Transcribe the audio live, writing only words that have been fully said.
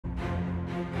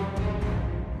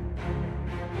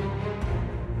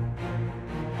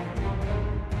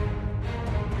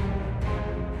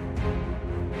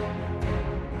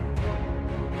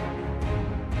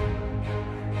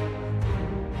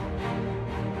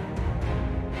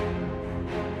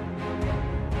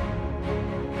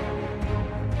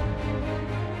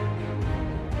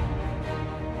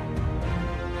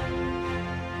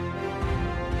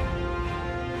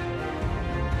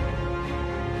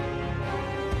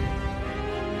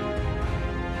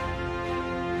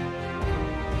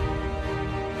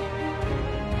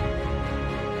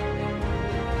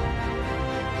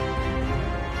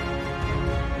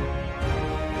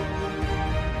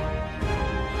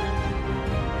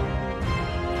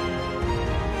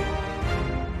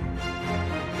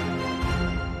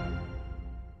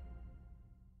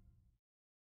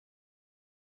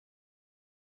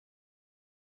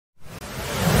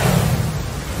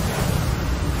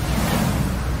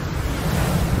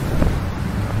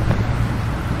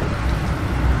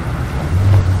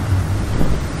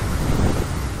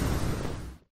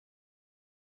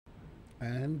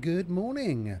good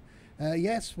morning.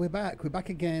 Yes, we're back. We're back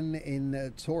again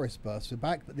in Tourist Bus. We're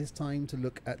back, but this time to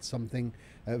look at something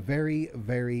very,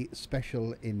 very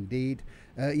special indeed.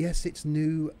 Yes, it's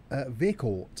new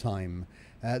vehicle time.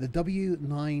 The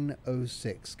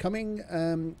W906 coming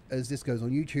as this goes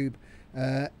on YouTube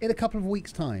in a couple of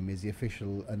weeks' time is the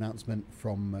official announcement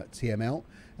from TML.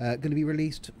 Going to be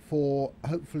released for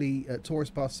hopefully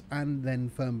Tourist Bus and then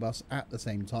Firm Bus at the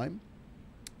same time.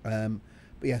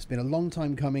 But yeah, it's been a long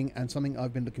time coming and something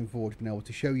I've been looking forward to being able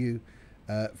to show you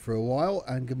for a while.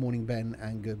 And good morning, Ben,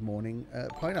 and good morning,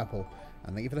 Pineapple.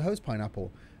 And thank you for the host,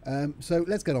 Pineapple. So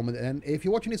let's get on with it then. If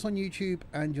you're watching this on YouTube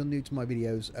and you're new to my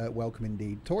videos, welcome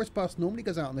indeed. Tourist Bus normally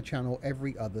goes out on the channel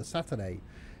every other Saturday.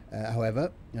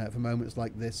 However, for moments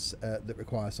like this that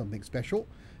require something special,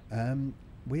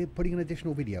 we're putting an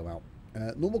additional video out.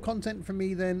 Normal content from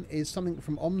me then is something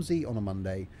from OMSI on a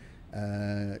Monday,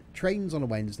 trains on a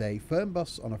Wednesday, Firm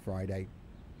Bus on a Friday.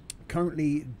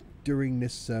 Currently during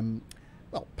this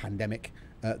well, pandemic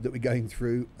that we're going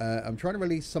through, I'm trying to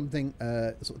release something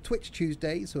sort of Twitch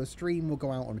Tuesday, so a stream will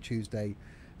go out on a Tuesday,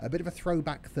 a bit of a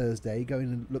throwback Thursday, going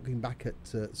and looking back at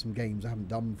some games I haven't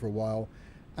done for a while,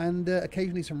 and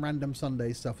occasionally some random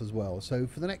Sunday stuff as well. So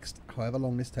for the next however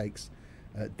long this takes,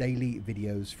 daily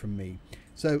videos from me.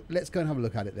 So let's go and have a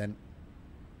look at it then.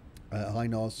 Hi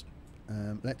Noz.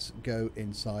 Let's go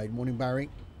inside. Morning, Barry.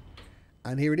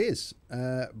 And here it is.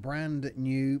 Brand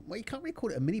new. Well, you can't really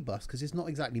call it a minibus because it's not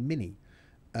exactly mini.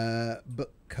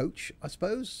 But coach, I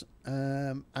suppose.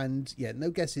 And yeah, no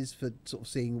guesses for sort of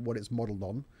seeing what it's modelled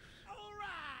on. All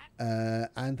right.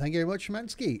 And thank you very much,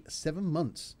 Shemansky. 7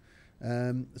 months.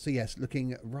 So yes,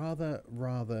 looking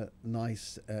rather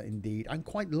nice indeed. And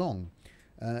quite long.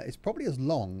 It's probably as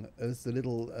long as the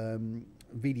little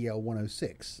VDL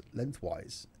 106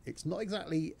 lengthwise. It's not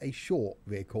exactly a short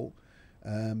vehicle,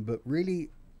 but really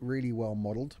well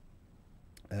modelled,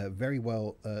 very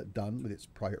well done with its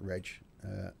private reg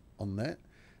on there,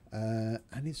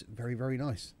 and it's very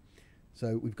nice.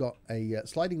 So we've got a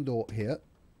sliding door here,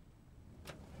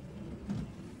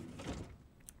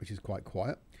 which is quite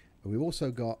quiet. We've also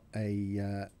got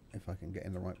a if I can get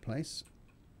in the right place,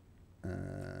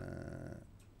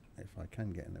 if I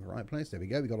can get in the right place, there we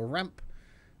go. We've got a ramp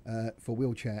for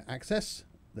wheelchair access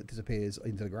that disappears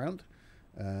into the ground,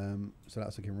 so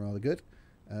that's looking rather good.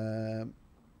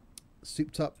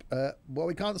 Souped up, well,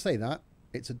 we can't say that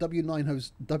it's a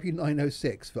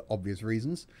W906 for obvious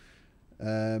reasons,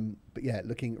 but yeah,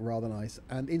 looking rather nice.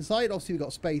 And inside obviously we've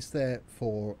got space there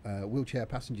for wheelchair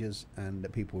passengers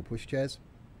and people with pushchairs,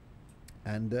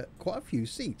 and quite a few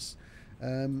seats.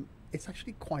 It's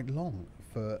actually quite long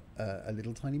for a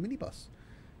little tiny minibus,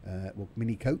 well,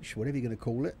 mini coach, whatever you're going to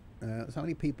call it. So how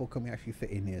many people can we actually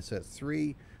fit in here? So it's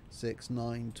 3, 6,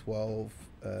 9, 12,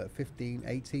 15,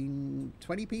 18,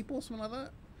 20 people, something like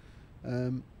that.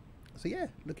 So yeah,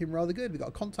 looking rather good. We've got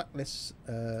a contactless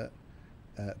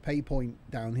pay point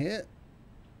down here,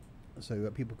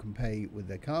 so people can pay with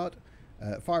their card.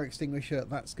 Fire extinguisher,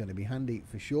 that's going to be handy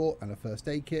for sure, and a first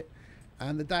aid kit.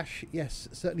 And the dash, yes,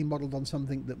 certainly modelled on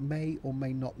something that may or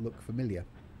may not look familiar.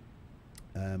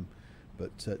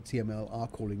 But TML are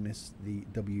calling this the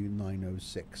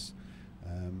W906.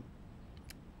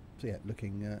 So yeah,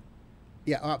 looking,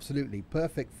 yeah, absolutely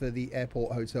perfect for the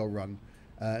airport hotel run.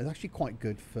 It's actually quite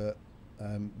good for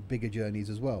bigger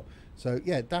journeys as well. So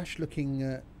yeah, dash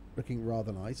looking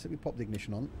rather nice. Let me pop the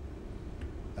ignition on.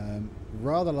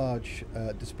 Rather large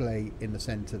display in the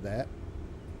centre there.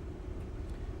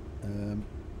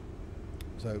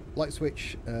 So light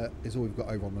switch is all we've got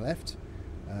over on the left.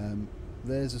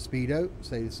 There's a speedo.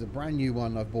 So this is a brand new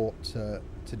one I bought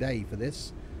today for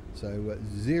this. So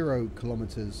 0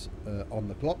 kilometers on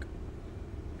the clock,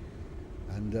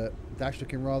 and dash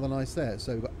looking rather nice there.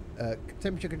 So we've got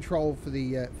temperature control for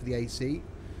the AC,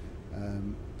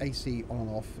 AC on and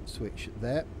off switch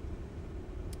there.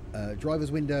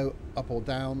 Driver's window up or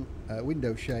down,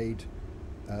 window shade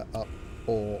up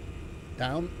or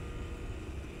down.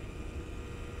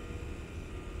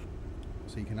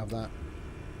 So you can have that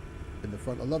in the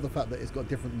front. I love the fact that it's got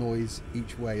different noise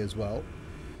each way as well.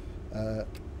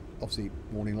 Obviously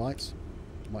warning lights,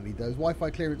 might need those. Wi-Fi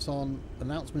clearance on.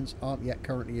 Announcements aren't yet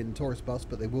currently in Tourist Bus,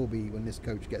 but they will be when this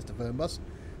coach gets to Firm Bus.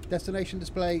 Destination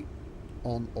display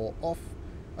on or off.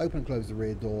 Open and close the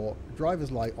rear door.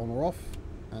 Driver's light on or off,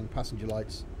 and passenger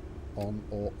lights on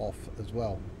or off as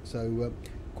well. So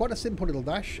quite a simple little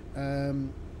dash, but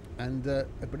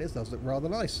it does look rather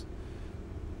nice.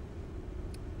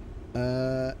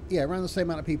 Yeah, around the same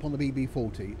amount of people on the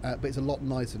BB40, but it's a lot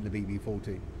nicer than the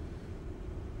BB40.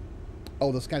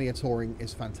 Oh, the Scania Touring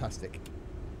is fantastic.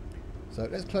 So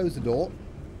let's close the door.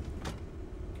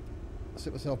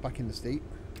 sit myself back in the seat.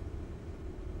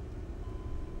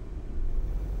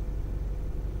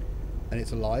 And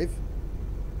it's alive.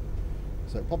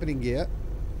 So pop it in gear.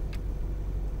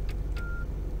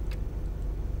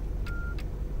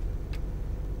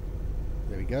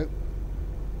 There we go.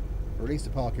 Release the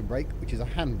parking brake, which is a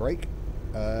handbrake,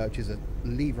 which is a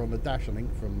lever on the dash, I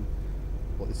think, from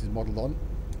what this is modelled on.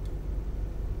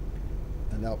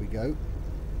 And out we go.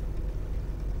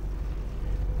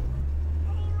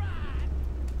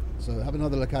 So have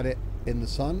another look at it in the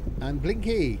sun. And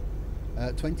Blinky,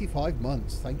 25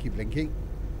 months. Thank you, Blinky.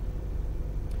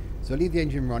 So leave the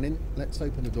engine running. Let's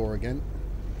open the door again.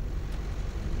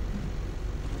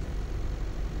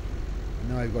 And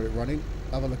now I've got it running.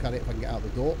 Have a look at it if I can get out the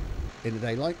door in the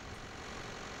daylight.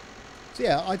 So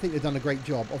yeah, I think they've done a great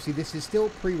job. Obviously this is still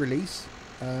pre-release.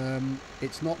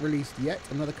 It's not released yet.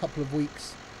 Another couple of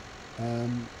weeks,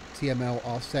 TML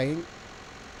are saying.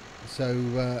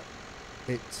 So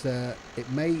it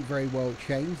may very well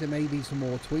change. There may be some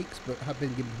more tweaks, but have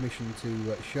been given permission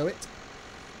to show it.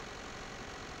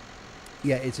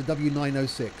 Yeah, it's a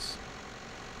W906.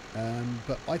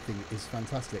 But I think it's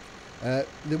fantastic.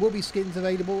 There will be skins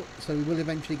available, so we will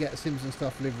eventually get a Sims and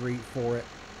Stuff livery for it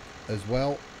as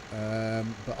well.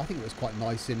 But I think it was quite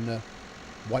nice in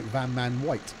white Van Man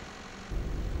white.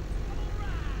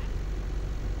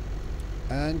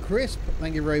 And Crisp,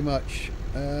 thank you very much.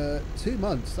 2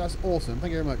 months, that's awesome.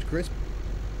 Thank you very much, Crisp.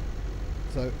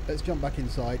 So let's jump back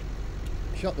inside,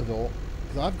 shut the door,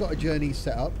 because I've got a journey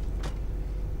set up.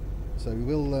 So we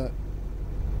will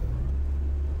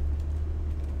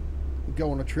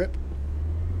go on a trip.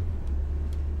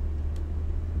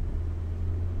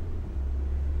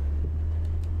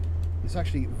 It's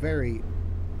actually very,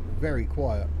 very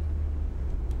quiet.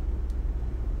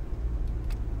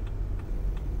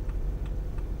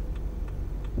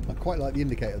 I quite like the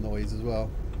indicator noise as well.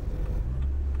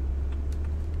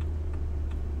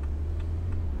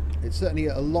 It's certainly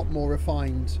a lot more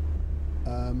refined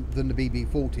than the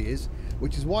BB40 is,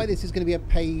 which is why this is going to be a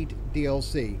paid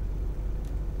DLC.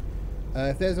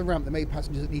 If there's a ramp that maybe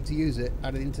passengers that need to use it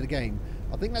added into the game,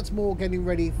 I think that's more getting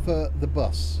ready for the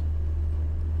bus.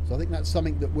 So I think that's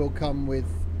something that will come with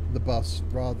the bus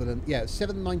rather than... Yeah,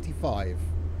 $7.95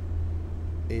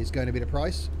 is going to be the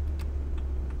price.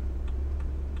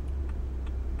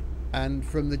 And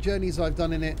from the journeys I've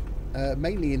done in it,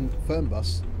 mainly in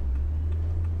Fernbus,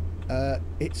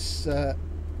 it's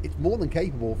more than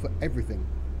capable for everything.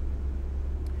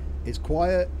 It's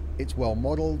quiet, it's well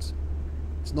modelled,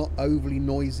 it's not overly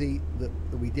noisy that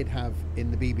we did have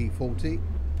in the BB40.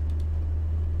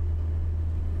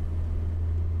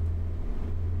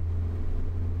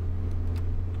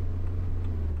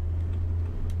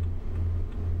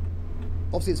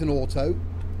 Obviously it's an auto.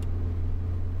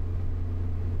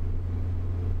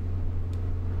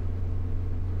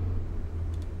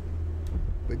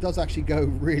 But it does actually go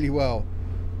really well.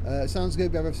 It sounds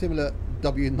good. We have a similar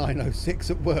W906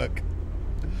 at work.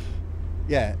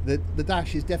 Yeah, the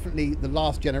dash is definitely the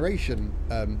last generation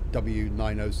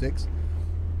W906.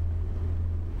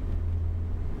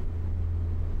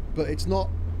 But it's not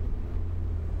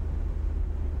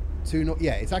too...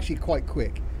 Yeah, it's actually quite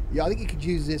quick. Yeah, I think you could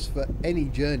use this for any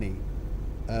journey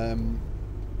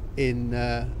in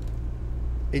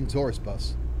Tourist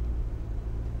Bus.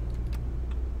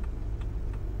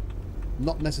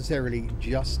 Not necessarily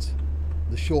just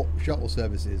the short shuttle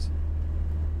services.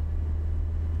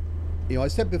 You know, I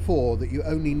said before that you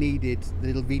only needed the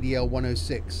little VDL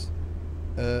 106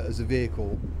 as a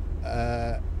vehicle.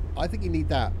 I think you need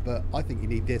that, but I think you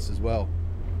need this as well.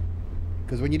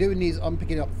 Because when you're doing these, I'm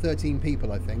picking up 13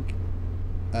 people, I think.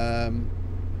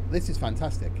 This is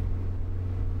fantastic.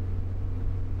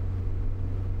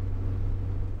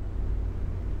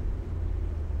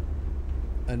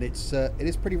 And it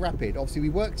is pretty rapid. Obviously, we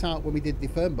worked out when we did the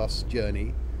Fernbus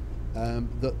journey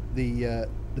that the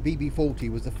BB40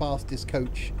 was the fastest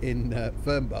coach in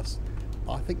Fernbus.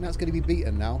 I think that's going to be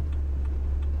beaten now.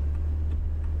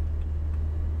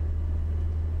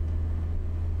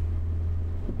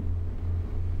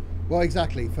 Well,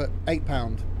 exactly, for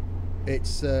 £8.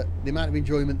 It's the amount of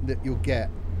enjoyment that you'll get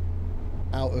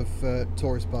out of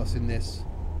Tourist Bus in this.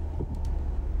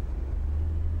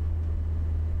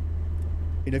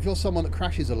 You know, if you're someone that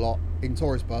crashes a lot in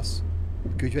Tourist Bus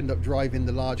because you end up driving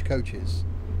the large coaches,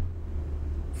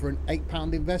 for an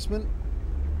 £8 investment,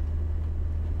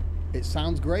 it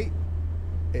sounds great,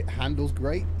 it handles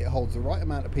great, it holds the right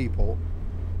amount of people.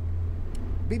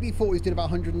 BB40s did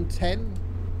about 110.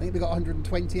 I think they got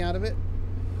 120 out of it.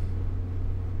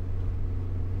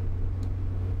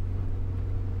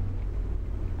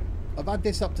 I've had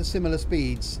this up to similar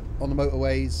speeds on the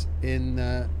motorways in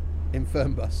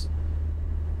Fernbus.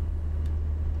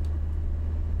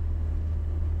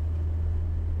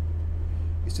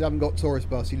 You still haven't got tourist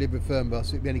bus, you live with Fernbus,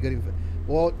 it'd be any good in...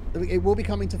 Well, it will be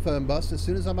coming to Fernbus. As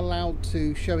soon as I'm allowed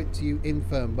to show it to you in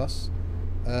Fernbus,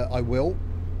 I will.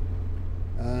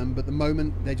 But at the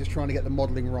moment, they're just trying to get the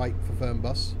modelling right for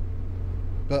Fernbus.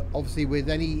 But obviously, with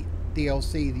any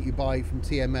DLC that you buy from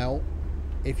TML,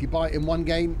 if you buy it in one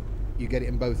game, you get it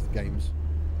in both games.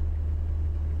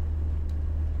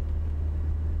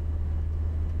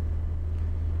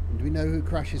 And do we know who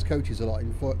crashes coaches a lot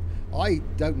in foot? I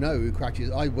don't know who crashes.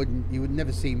 You would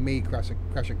never see me crash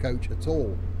a coach at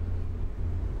all.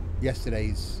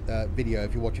 Yesterday's video,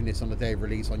 if you're watching this on the day of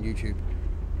release on YouTube.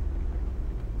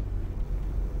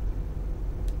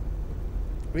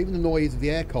 But even the noise of the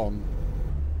aircon,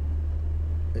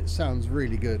 it sounds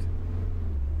really good.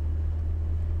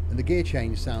 And the gear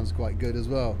change sounds quite good as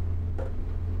well.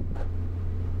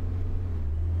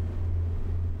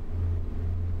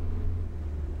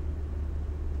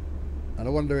 And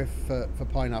I wonder if, for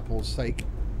Pineapple's sake,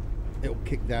 it'll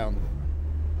kick down.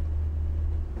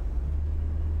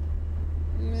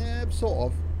 Yeah,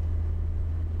 sort of.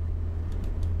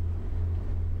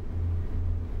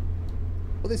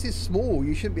 Well, this is small.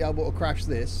 You shouldn't be able to crash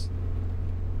this.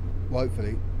 Well,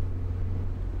 hopefully.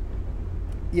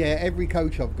 Yeah, every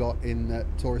coach I've got in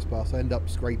Tourist Bus, I end up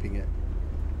scraping it.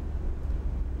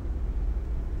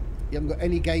 You haven't got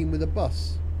any game with a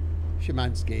bus.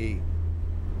 Szymanski.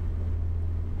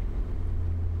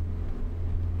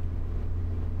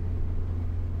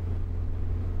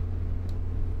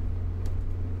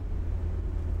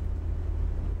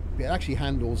 It actually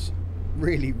handles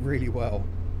really, really well.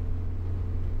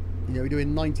 You know, we're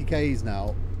doing 90 k's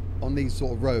now on these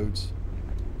sort of roads.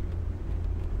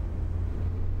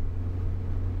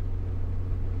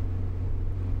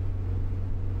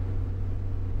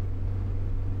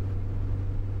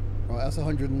 Right, that's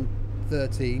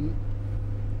 113.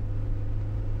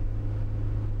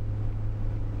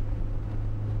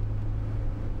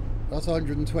 That's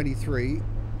 123.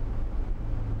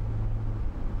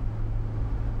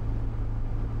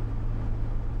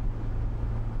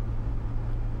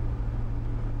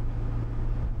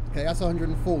 Okay, that's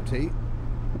 140.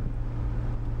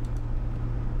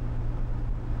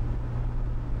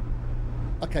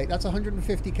 Okay, that's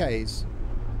 150 k's.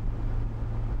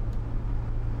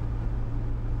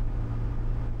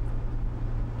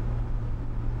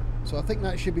 So I think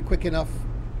that should be quick enough.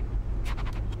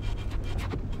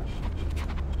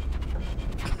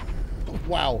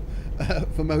 Wow,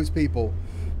 for most people.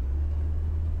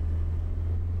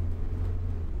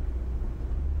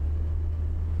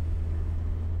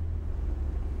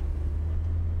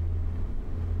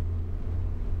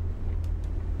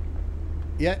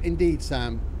 Yeah, indeed,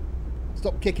 Sam.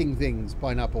 Stop kicking things,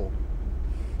 Pineapple.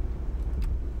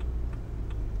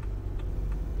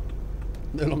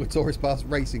 No longer tourist bus,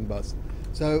 racing bus.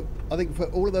 So, I think for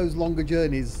all of those longer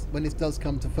journeys, when this does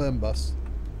come to Fernbus,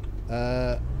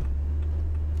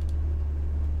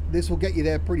 this will get you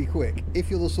there pretty quick. If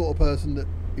you're the sort of person that,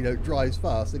 you know, drives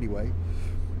fast anyway.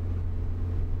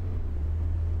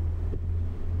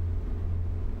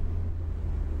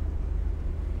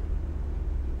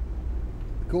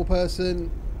 Cool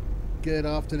person, good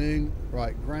afternoon.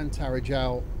 Right, Grand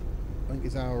Tarajal, I think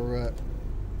is our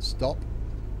stop.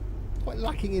 Quite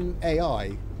lacking in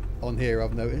AI on here,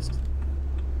 I've noticed.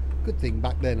 Good thing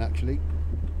back then, actually.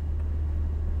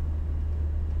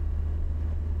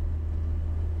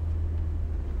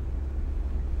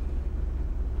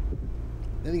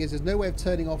 The thing is, there's no way of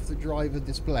turning off the driver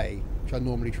display, which I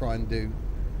normally try and do.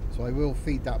 So I will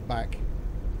feed that back.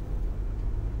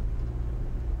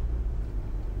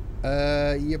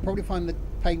 You'll probably find the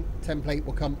paint template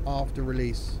will come after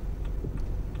release.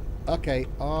 Okay,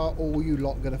 are all you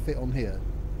lot going to fit on here?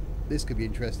 This could be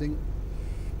interesting.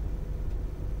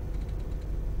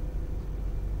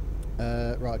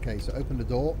 Right, okay, so open the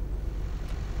door.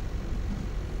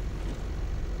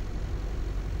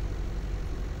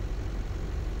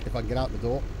 If I can get out the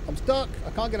door. I'm stuck! I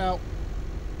can't get out.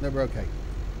 No, we're okay.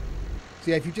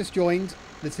 So yeah, if you just joined,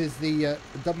 this is the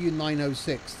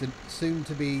W906, the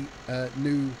soon-to-be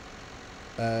new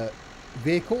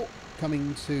vehicle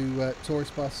coming to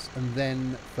Tourist Bus and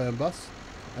then Fernbus,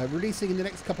 releasing in the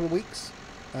next couple of weeks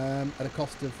at a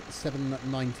cost of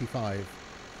 $7.95.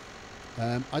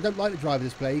 I don't like the driver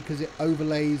display because it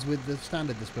overlays with the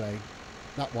standard display.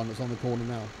 That one that's on the corner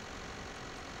now.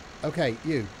 Okay,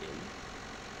 you.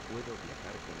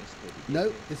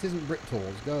 No, this isn't Brit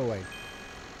Tours. Go away.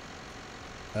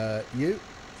 You.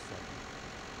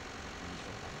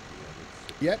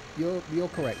 Yep, you're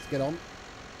correct. Get on.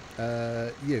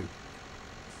 You.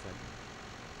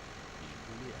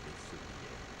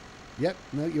 Yep,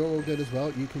 no, you're all good as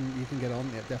well. You can get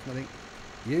on. Yep, definitely.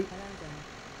 You. Hello there.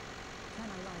 Can I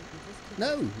ride with this ticket?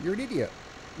 No, you're an idiot.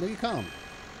 No, you can't.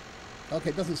 Okay,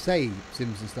 it doesn't say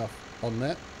Sims and stuff on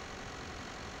there.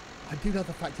 I do love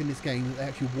the fact in this game that they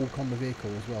actually walk on the vehicle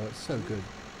as well. It's so good.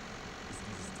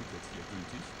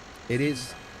 It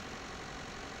is.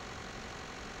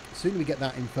 The sooner we get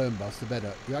that in firm bus, the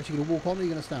better. You're actually going to walk on, or are you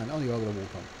going to stand? Oh, you are going to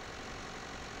walk on.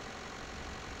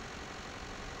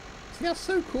 See, that's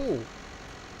so cool.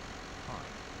 Hi.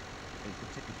 Is the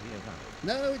ticket here valid?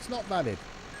 No, it's not valid.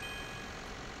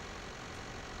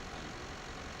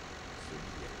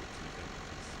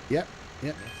 Yep,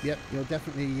 yep, yep. You're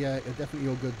definitely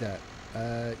all good there.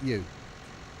 You.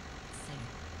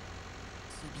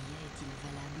 Ce billet est-il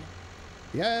valable?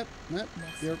 Yeah, yep.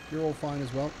 You're all fine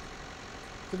as well.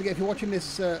 Don't forget, if you're watching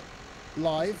this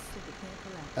live,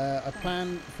 I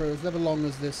plan for as long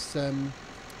as this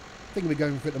thing we're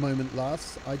going for at the moment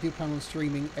lasts. I do plan on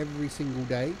streaming every single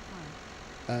day.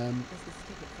 Is this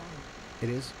ticket valid? It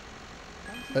is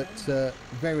Thank you at very much.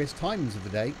 various times of the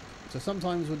day. So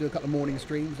sometimes we'll do a couple of morning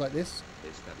streams like this,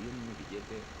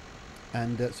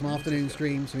 and some afternoon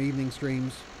streams, some evening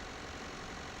streams.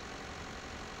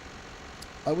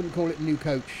 I wouldn't call it a new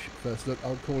coach first look. I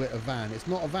would call it a van. It's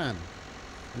not a van,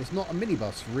 and it's not a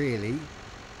minibus really.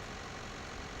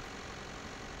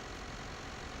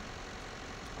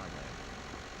 Hi there.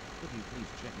 Could you please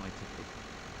check my ticket?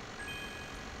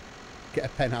 Get a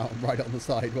pen out and write it on the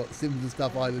side. What, Sims and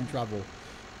Stuff Island Travel?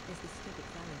 Is this ticket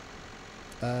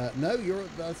valid? No,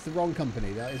 that's the wrong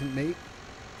company. That isn't me.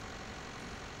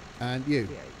 And you.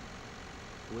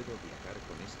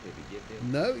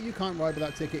 No, you can't ride with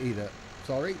that ticket either.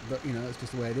 Sorry, but you know, that's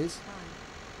just the way it is. Hi.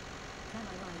 Can I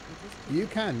ride with this ticket? You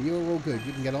can. You're all good.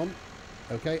 You can get on.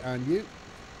 Okay, and you.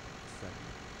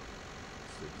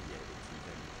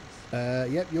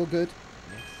 Yep, you're good.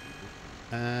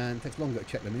 And it takes longer to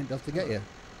check them in, it does to get you.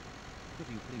 Could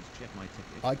you please check my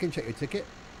ticket? I can check your ticket.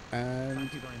 And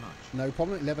Thank you very much. no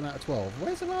problem. 11 out of 12.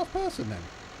 Where's the last person then?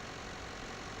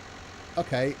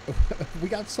 Okay, we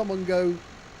had someone go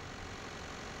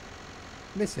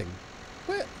missing.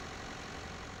 Where? Are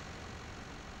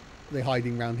they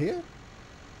hiding round here?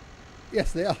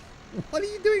 Yes, they are. What are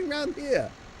you doing round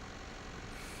here?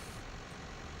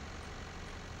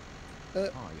 Hi.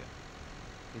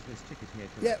 Is this ticket here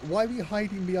Yeah, correct? why are you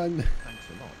hiding behind? Thanks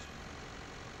a lot.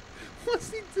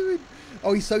 What's he doing?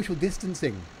 Oh, he's social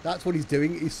distancing. That's what he's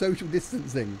doing. He's social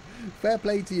distancing. Fair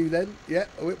play to you then. Yeah,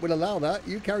 we'll allow that.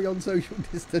 You carry on social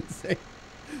distancing.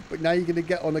 But now you're going to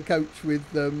get on a coach with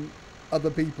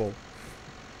other people.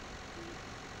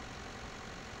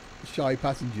 Shy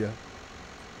passenger.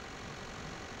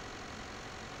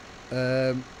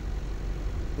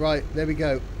 Right, there we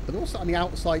go. And also on the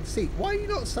outside seat. Why are you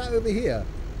not sat over here?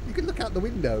 You can look out the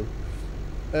window.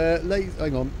 Ladies,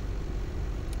 hang on.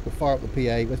 We'll fire up the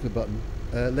PA. Where's my button?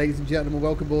 Ladies and gentlemen,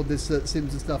 welcome aboard this Sims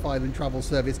and Stuff Island travel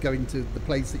service going to the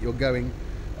place that you're going.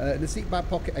 In the seat back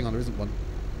pocket, hang on, there isn't one.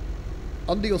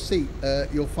 Under your seat,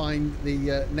 you'll find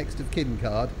the next of kin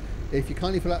card. If you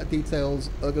kindly fill out the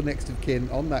details of the next of kin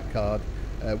on that card,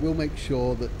 we'll make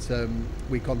sure that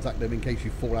we contact them in case you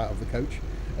fall out of the coach.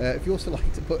 If you also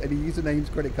like to put any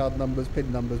usernames, credit card numbers,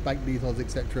 PIN numbers, bank details,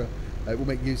 etc., we'll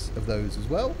make use of those as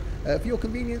well. For your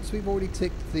convenience, we've already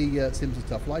ticked the Sims and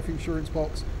Stuff life insurance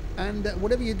box. And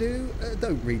whatever you do,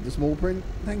 don't read the small print.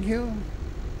 Thank you.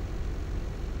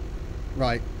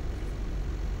 Right.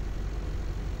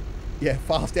 Yeah,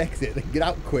 fast exit. Get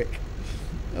out quick.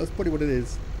 That's probably what it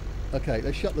is. Okay,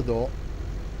 let's shut the door.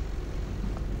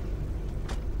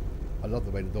 I love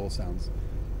the way the door sounds.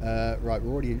 Right,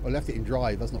 we're already... I left it in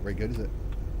drive. That's not very good, is it?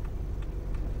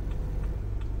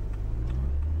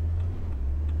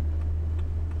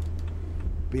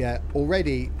 But yeah,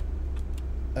 already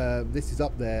this is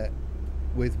up there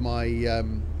with my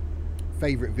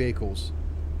favourite vehicles.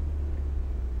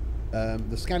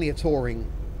 The Scania Touring,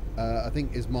 I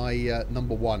think, is my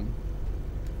number one.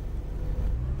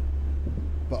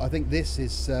 But I think this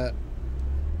is in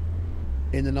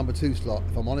the number 2 slot,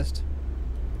 if I'm honest.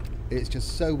 It's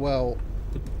just so well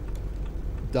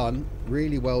done,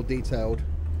 really well detailed.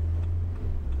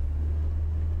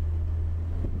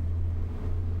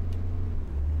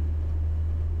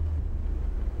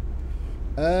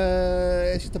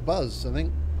 It's just a buzz, I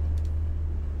think.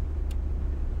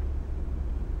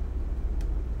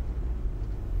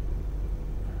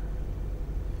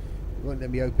 It won't let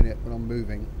me open it when I'm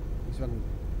moving. This one.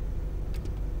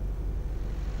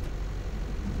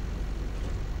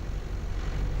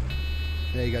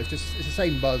 There you go. It's the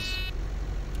same buzz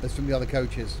as from the other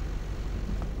coaches.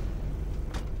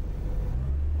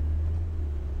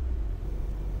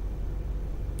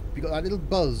 You got that little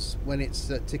buzz when it's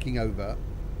ticking over.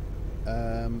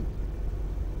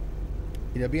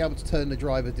 You know, be able to turn the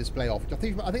driver display off. I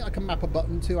think I can map a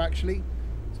button to actually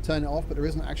to turn it off, but there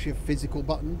isn't actually a physical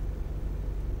button.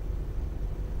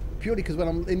 Purely because when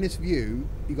I'm in this view,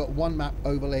 you got one map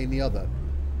overlaying the other.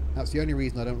 That's the only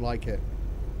reason I don't like it.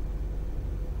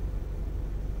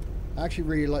 I actually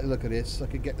really like the look of this. I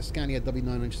could get the Scania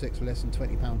W906 for less than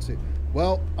 £20 too.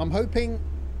 Well, I'm hoping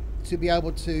to be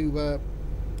able to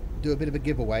do a bit of a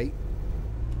giveaway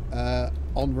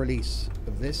on release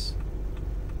of this.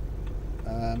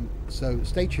 So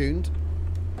stay tuned.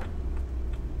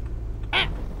 Ah!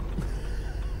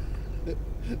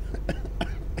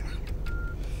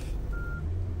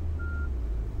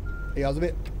 Yeah, I was a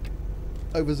bit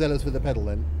overzealous with the pedal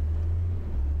then.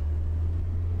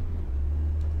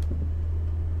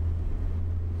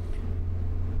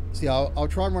 See, I'll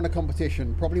try and run a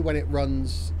competition, probably when it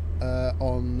runs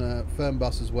on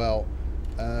Fernbus as well,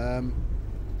 and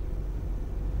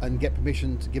get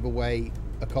permission to give away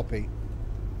a copy.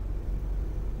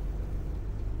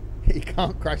 You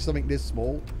can't crash something this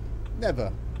small.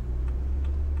 Never.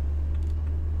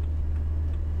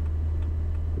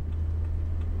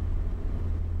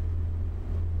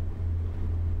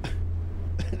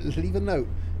 Leave a note.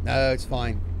 No, it's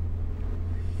fine.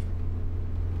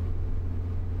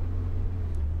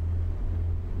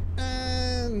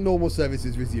 And normal service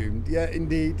is resumed. Yeah,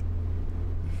 indeed.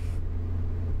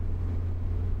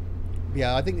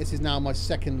 Yeah, I think this is now my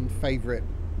second favourite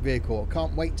vehicle.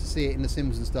 Can't wait to see it in the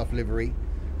Sims and Stuff livery.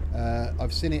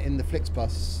 I've seen it in the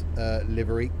Flixbus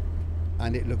livery,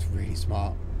 and it looks really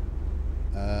smart.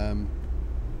 But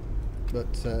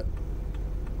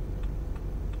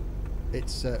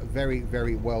it's very,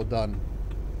 very well done.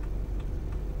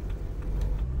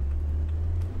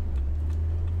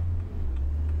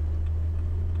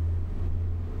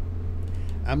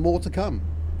 And more to come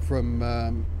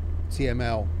from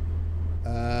TML.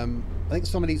 I think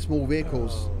some of these small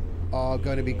vehicles are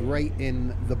going to be great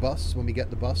in the bus when we get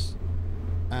the bus,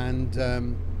 and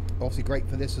obviously great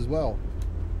for this as well.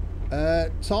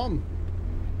 Tom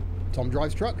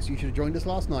drives trucks. You should have joined us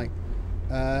last night.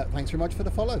 Thanks very much for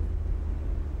the follow.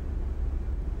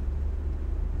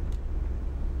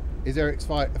 Is there a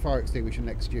fire extinguisher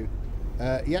next to you?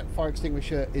 Yep, fire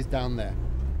extinguisher is down there.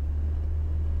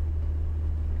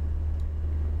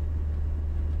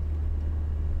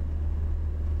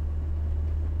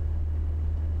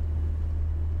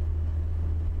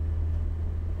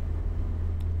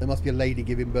 There must be a lady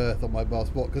giving birth on my bus.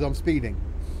 What? Because I'm speeding.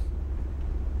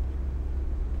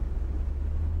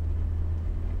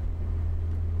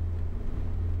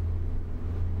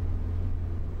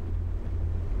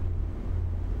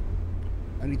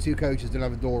 Only two coaches don't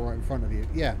have a door right in front of you.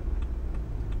 Yeah.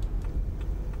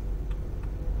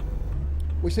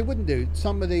 Which they wouldn't do.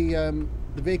 Some of the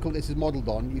vehicle this is modelled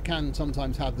on, you can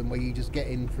sometimes have them where you just get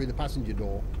in through the passenger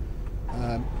door.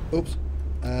 Oops.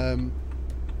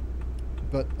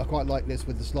 But I quite like this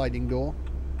with the sliding door.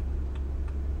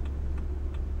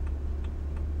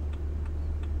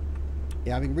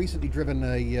 Yeah, having recently driven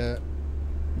the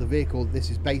vehicle this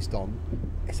is based on,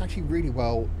 it's actually really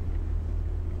well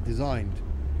designed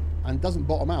and doesn't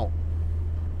bottom out.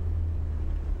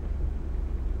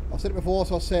 I've said it before,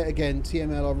 so I'll say it again.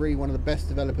 TML are really one of the best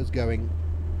developers going,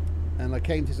 and I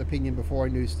came to his opinion before I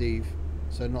knew Steve,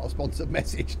 so not a sponsored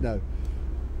message, no.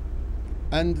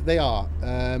 And they are.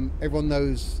 Everyone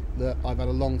knows that I've had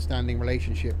a long-standing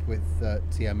relationship with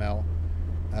TML,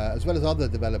 as well as other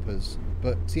developers.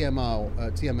 But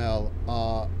TML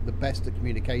are the best at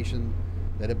communication.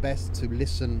 They're the best to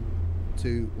listen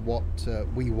to what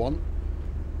we want.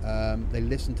 They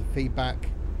listen to feedback.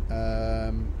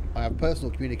 I have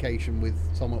personal communication with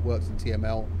someone that works in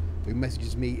TML who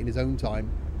messages me in his own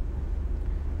time.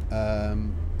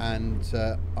 And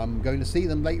I'm going to see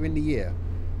them later in the year,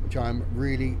 which I'm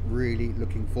really, really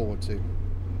looking forward to.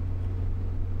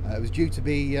 It was due to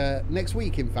be next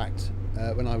week, in fact,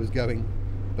 when I was going,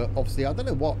 but obviously I don't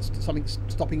know what, something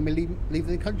stopping me leaving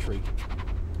the country.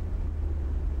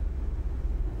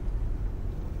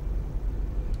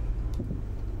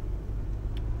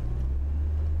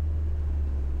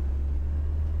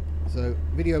 So,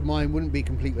 video of mine wouldn't be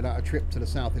complete without a trip to the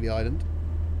south of the island.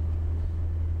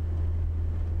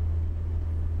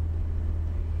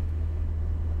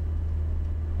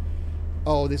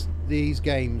 Oh, these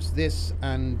games, this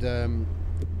and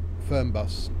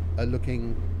Fernbus are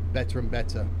looking better and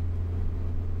better.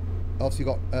 Obviously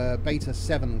got Beta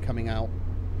 7 coming out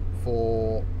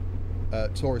for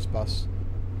tourist bus.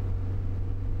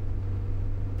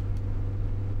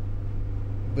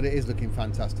 But it is looking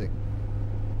fantastic.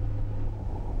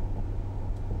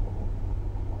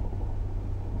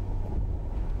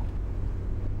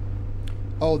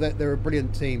 Oh, they're a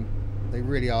brilliant team. They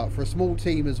really are. For a small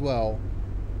team as well.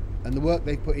 And the work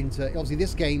they put into... Obviously,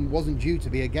 this game wasn't due to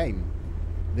be a game.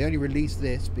 They only released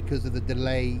this because of the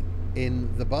delay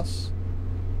in the bus.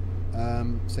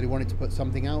 So they wanted to put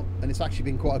something out. And it's actually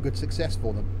been quite a good success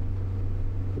for them.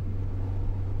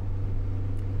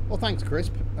 Well, thanks,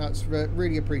 Crisp. That's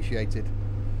really appreciated.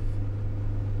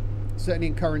 Certainly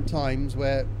in current times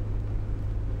where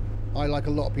I, like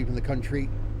a lot of people in the country,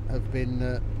 have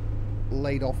been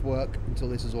laid off work until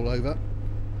this is all over.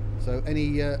 So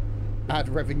any ad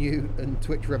revenue and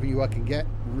Twitch revenue I can get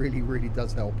really, really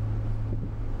does help.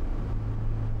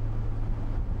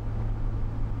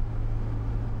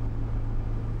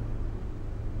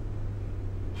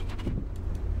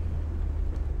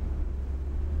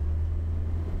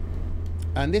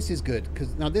 And this is good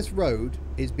because now this road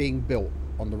is being built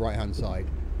on the right hand side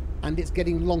and it's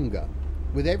getting longer.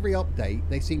 With every update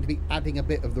they seem to be adding a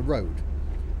bit of the road.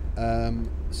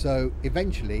 So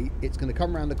eventually it's going to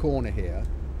come around the corner here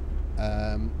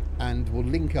and will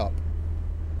link up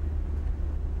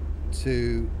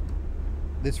to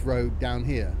this road down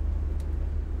here.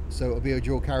 So it'll be a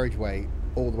dual carriageway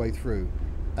all the way through.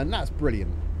 And that's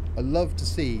brilliant. I love to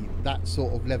see that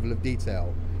sort of level of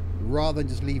detail rather than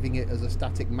just leaving it as a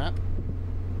static map.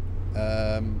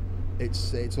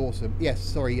 It's awesome. Yes,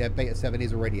 sorry, yeah, Beta 7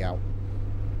 is already out.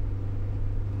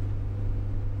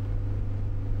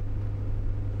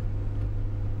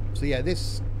 So yeah,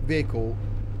 this vehicle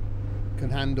can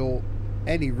handle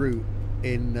any route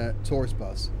in tourist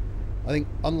bus. I think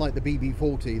unlike the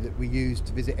BB40 that we use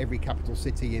to visit every capital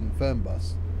city in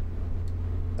Fernbus,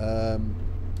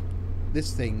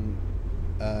 this thing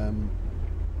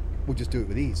will just do it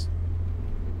with ease.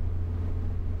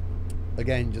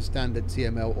 Again, just standard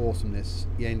TML awesomeness.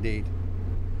 Yeah, indeed.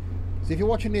 So if you're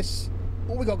watching this,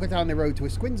 all we got to go down the road to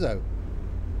Esquinzo.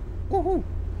 Woohoo!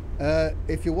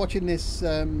 If you're watching this,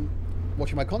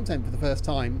 watching my content for the first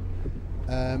time,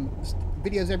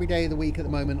 videos every day of the week at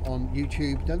the moment on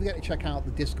YouTube. Don't forget to check out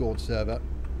the Discord server.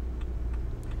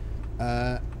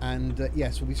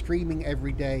 Yes, we'll be streaming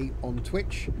every day on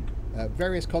Twitch.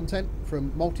 Various content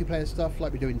from multiplayer stuff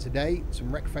like we're doing today,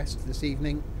 some Wreckfest this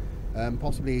evening,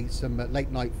 possibly some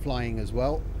late night flying as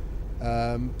well,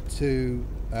 to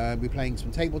be playing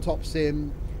some tabletop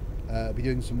sim, be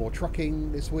doing some more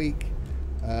trucking this week,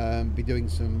 be doing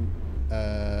some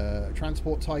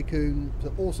transport tycoon,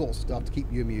 so all sorts of stuff to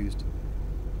keep you amused.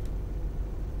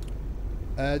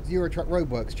 The Eurotruck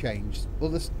roadworks changed.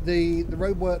 Well, the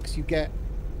roadworks you get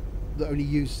that only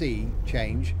you see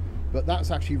change, but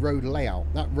that's actually road layout.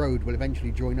 That road will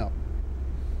eventually join up.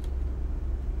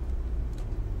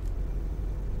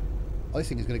 This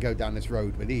thing is going to go down this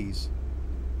road with ease.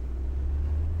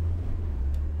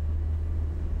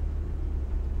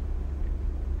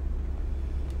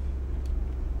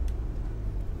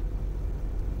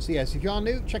 So yes, if you are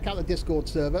new, check out the Discord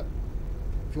server.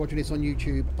 If you're watching this on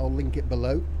YouTube, I'll link it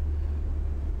below.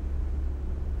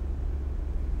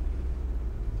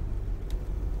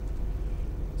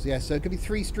 So yeah, so it could be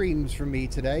 3 streams from me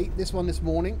today. This one this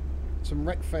morning, some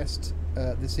Wreckfest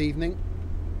this evening,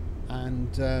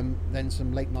 and then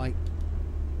some late night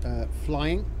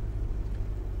flying.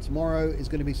 Tomorrow is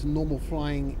going to be some normal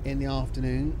flying in the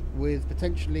afternoon, with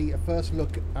potentially a first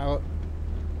look at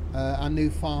our new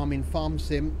farm in Farm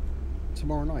Sim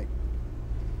tomorrow night.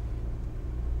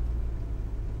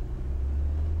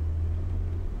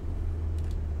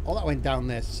 Oh, that went down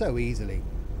there so easily.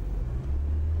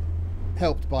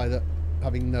 Helped by the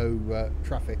having no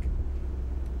traffic.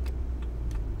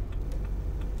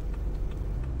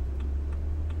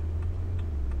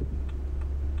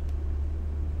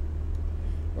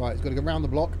 Right, it's got to go round the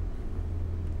block.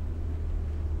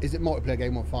 Is it multiplayer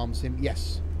game on Farm Sim?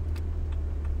 Yes.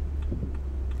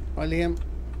 Hi, Liam.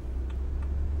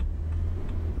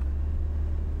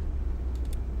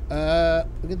 We're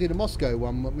going to do the Moscow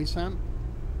one, won't we, Sam?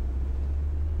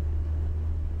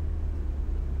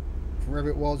 From wherever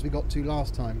it was we got to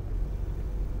last time.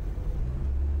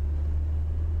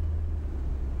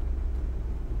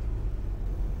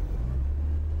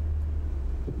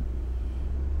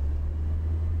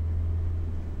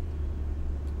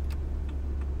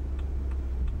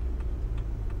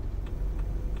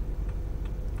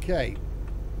 Okay,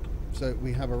 so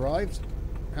we have arrived.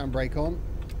 Handbrake on.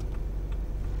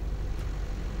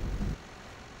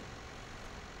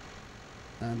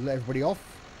 And let everybody off.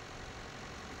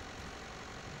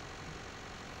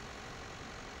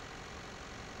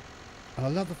 And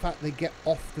I love the fact they get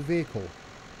off the vehicle.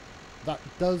 That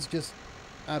does just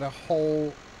add a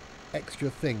whole extra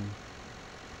thing.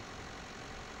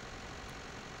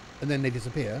 And then they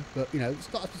disappear, but you know,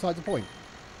 that's beside the point.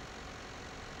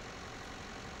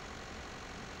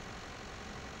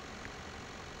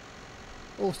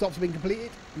 All stops have been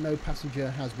completed. No passenger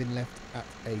has been left at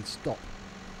a stop.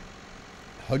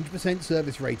 100%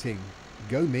 service rating.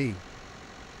 Go me.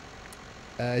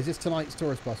 Is this tonight's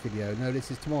tourist bus video? No,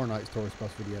 this is tomorrow night's tourist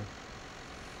bus video.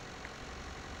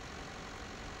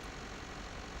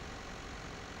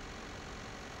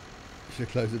 Should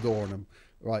close the door on them.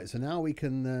 Right, so now we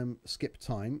can skip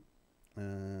time.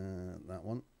 That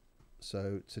one.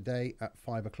 So today at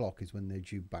 5 o'clock is when they're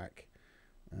due back.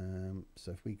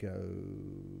 So if we go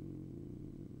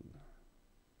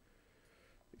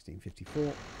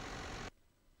 16:54.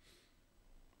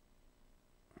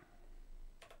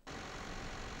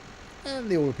 And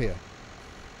they all appear.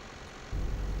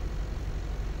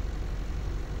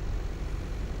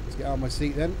 Let's get out of my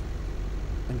seat then.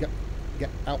 And get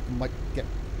out of my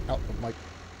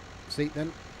seat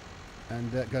then.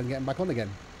 And go and get them back on again.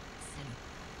 Salut.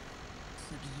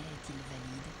 Ce billet est-il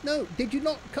valide? No, did you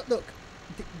not cut? Look,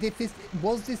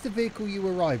 was this the vehicle you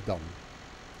arrived on?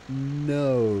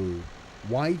 No.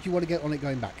 Why do you want to get on it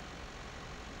going back?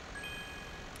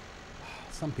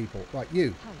 Some people. Right,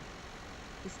 you. Hi.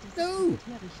 Ist dieses No. Ticket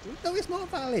hier richtig? No, it's not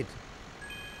valid.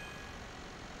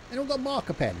 They all got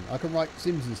marker pen. I can write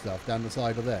Sims and stuff down the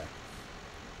side of there.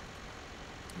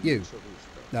 You.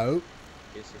 No.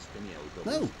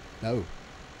 No. No.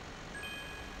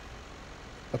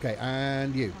 Okay,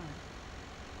 and you.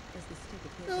 Hi. Is this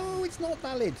ticket here No, valid? it's not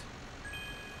valid.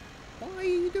 Why are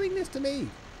you doing this to me?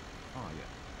 Ah,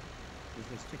 yeah. Is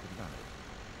this ticket valid?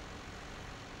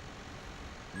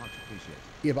 Much appreciated.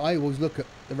 Yeah, but I always look at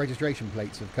the registration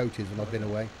plates of coaches when I've been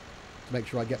away to make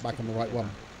sure I get back on the right one.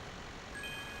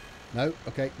 No?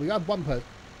 Okay, we have one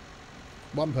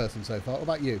person so far. What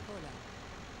about you? Hola.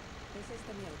 ¿Es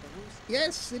este mi autobús?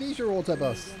 Yes, it is your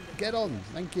autobus. Get on.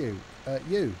 Thank you.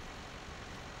 You.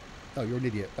 Oh, you're an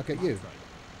idiot. Okay, you.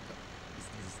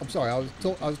 I'm sorry. I was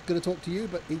going to talk to you,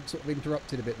 but he sort of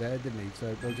interrupted a bit there, didn't he?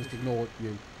 So we'll just ignore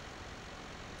you.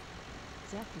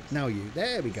 Sehr gut. Now you.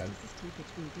 There we go. Ist dieses Ticket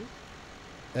gültig?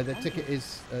 The ticket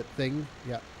is thing.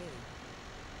 Yeah.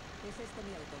 Hey. ¿Es este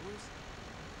mi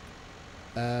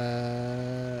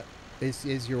autobús? This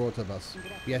is your autobus.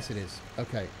 Yes, it is.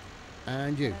 Okay.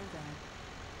 And you. Hello there.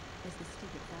 Is this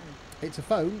ticket valid? It's a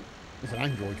phone. It's an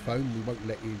Android phone. We won't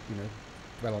let you,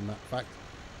 dwell on that fact.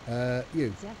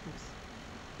 You. Sehr gut.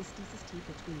 Ist dieses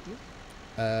Ticket gültig?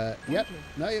 Yep. you.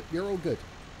 No, yep, you're all good.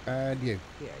 And you.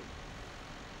 ¿Qué hay?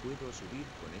 ¿Puedo subir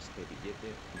con este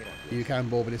billete? Gracias. You can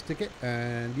board with this ticket.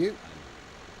 And you.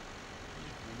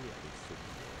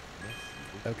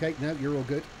 Okay, no, you're all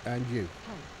good. And you.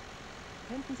 Hi.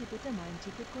 Könnten Sie bitte mein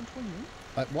Ticket kontrollieren?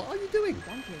 What are you doing?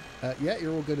 Danke. Yeah,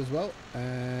 you're all good as well.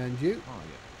 And you. Ah,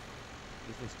 yeah.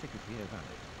 Is this ticket here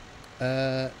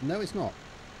valid? No, it's not.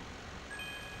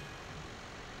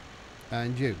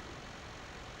 And you.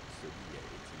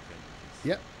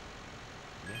 Yep.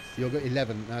 You're got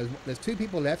 11. Now, there's two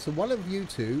people left, so one of you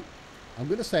two, I'm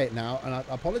going to say it now, and I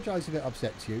apologise if it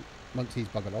upsets you once he's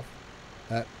buggered off.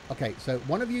 Okay, so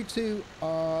one of you two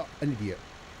are an idiot.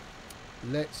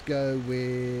 Let's go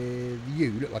with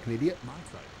you. You look like an idiot.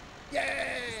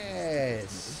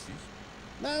 Yes!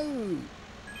 No!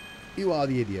 You are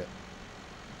the idiot.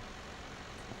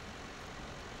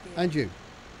 And you.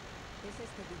 ¿Es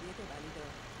este billete válido?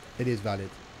 It is valid.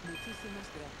 Muchísimas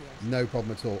gracias. No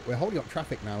problem at all. We're holding up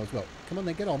traffic now as well. Come on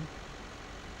then, get on.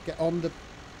 Get on the...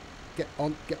 Get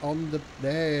on the...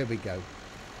 There we go.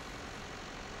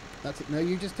 That's it. No,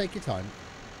 you just take your time.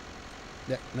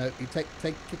 Yeah, no, you take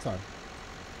your time.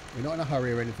 We're not in a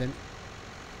hurry or anything.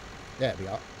 There we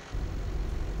are.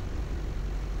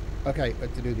 Okay,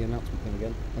 let's do the announcement thing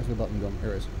again. Where's the button gone?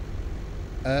 Here it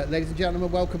is. Ladies and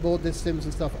gentlemen, welcome aboard this Sims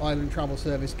and Stuff Island travel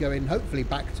service going hopefully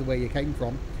back to where you came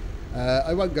from.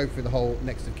 I won't go through the whole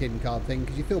next of kin card thing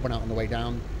because you fill one out on the way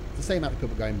down. It's the same amount of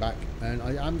people going back, and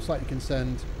I am slightly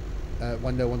concerned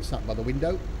when no one's sat by the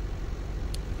window.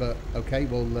 But okay,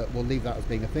 we'll leave that as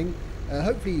being a thing.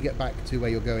 Hopefully you get back to where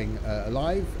you're going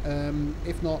alive.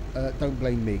 If not, don't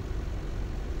blame me.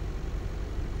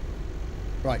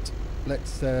 Right,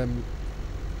 let's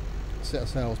set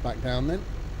ourselves back down then.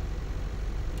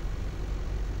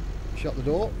 Shut the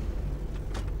door.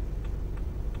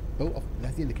 Oh, I've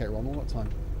left the indicator on all that time.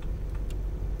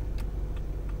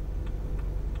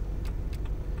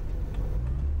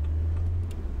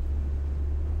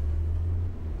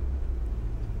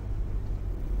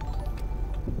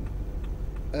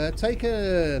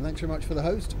 Taken. Thanks very much for the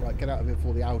host. Right, get out of here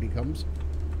before the Audi comes.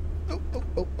 Oh, oh,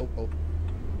 oh, oh, oh.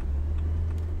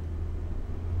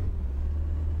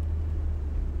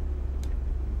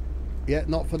 Yeah,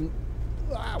 not for...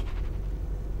 Wow.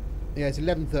 Yeah, it's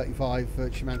 11:35 for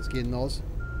Szymanski and Noz.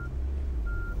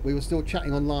 We were still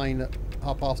chatting online at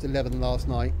 11:30 last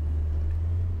night.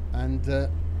 And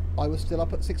I was still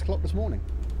up at 6 o'clock this morning.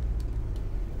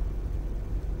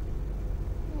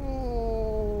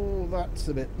 Oh, that's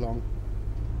a bit long.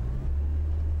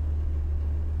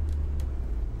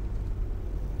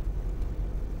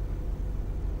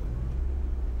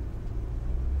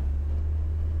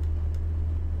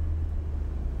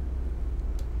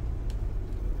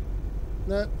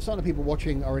 No, some of the people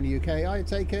watching are in the UK. Hi,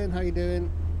 Taken. How you doing?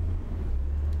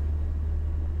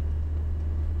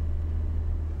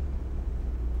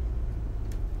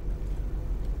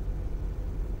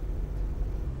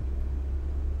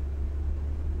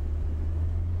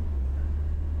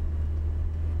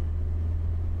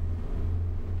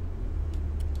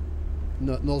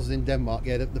 No, Noz is in Denmark.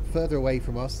 Yeah, the further away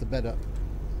from us, the better.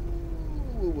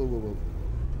 Whoa, whoa, whoa, whoa.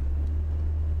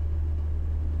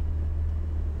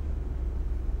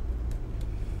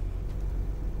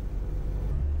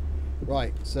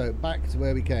 Right, so back to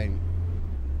where we came.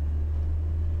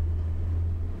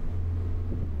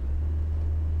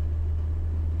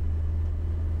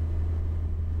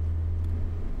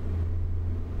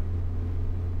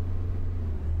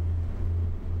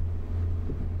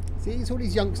 See, it's all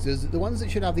these youngsters, the ones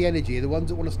that should have the energy are the ones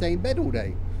that want to stay in bed all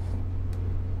day.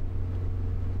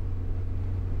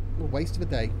 What a waste of a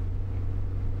day.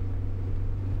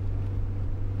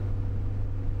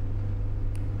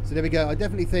 So there we go. I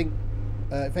definitely think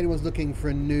if anyone's looking for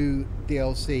a new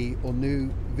DLC or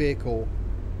new vehicle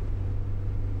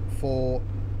for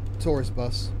tourist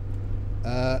bus,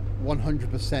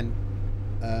 100%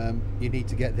 you need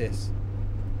to get this.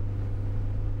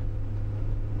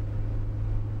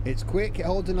 It's quick, it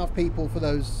holds enough people for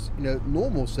those, you know,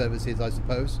 normal services, I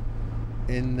suppose,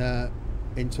 in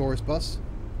tourist bus.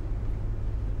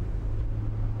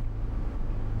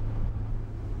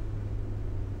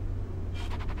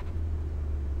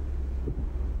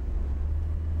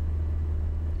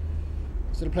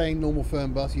 Instead of playing normal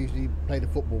firm bus, usually play the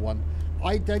football one.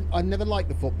 I never like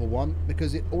the football one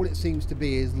because all it seems to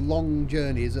be is long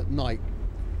journeys at night.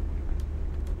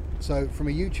 So from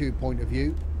a YouTube point of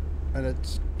view and a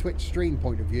Twitch stream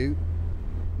point of view,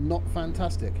 not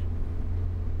fantastic.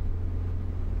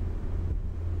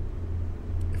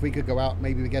 If we could go out,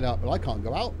 maybe we get up, but I can't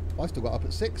go out. I still got up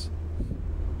at 6.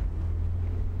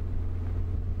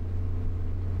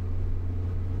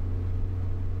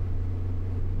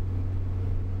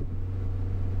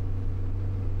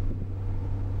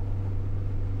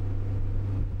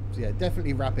 So yeah,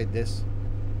 definitely rapid this.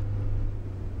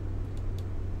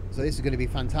 So this is going to be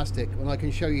fantastic when I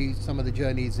can show you some of the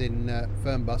journeys in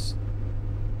Fernbus.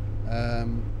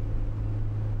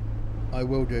 I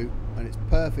will do, and it's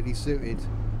perfectly suited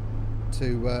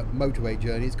to motorway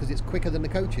journeys because it's quicker than the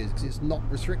coaches because it's not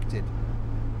restricted.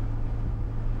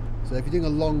 So if you're doing a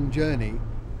long journey,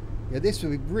 yeah, this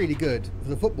would be really good for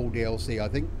the football DLC. I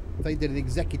think if they did an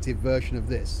executive version of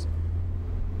this,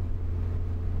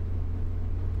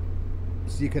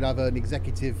 so you could have an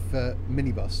executive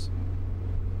minibus.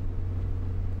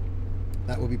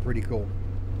 That would be pretty cool.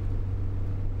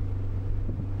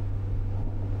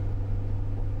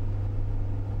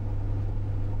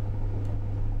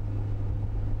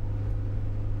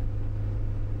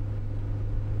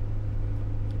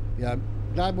 Yeah, I'm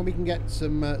glad when we can get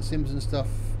some Sims and stuff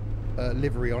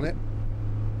livery on it.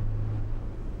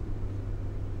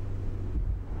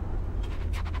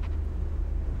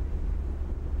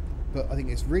 But I think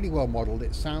it's really well modelled.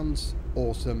 It sounds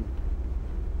awesome.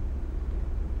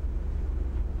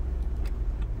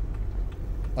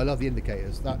 I love the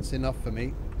indicators. That's enough for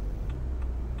me.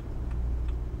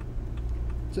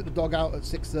 Took the dog out at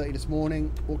 6:30 this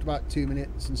morning. Walked about 2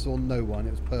 minutes and saw no one.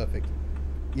 It was perfect.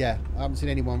 Yeah, I haven't seen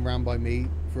anyone round by me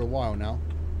for a while now.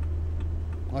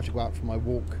 I should go out for my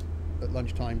walk at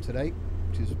lunchtime today,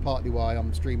 which is partly why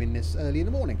I'm streaming this early in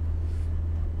the morning.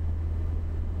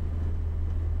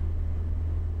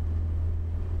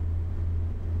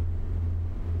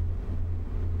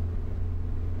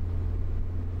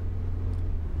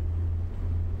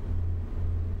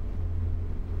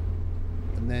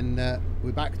 And then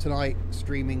we're back tonight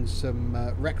streaming some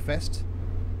Wreckfest.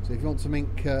 So if you want something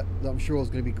that I'm sure is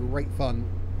going to be great fun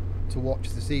to watch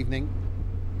this evening,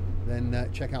 then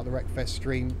check out the Wreckfest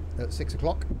stream at 6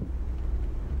 o'clock.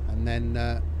 And then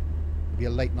it'll be a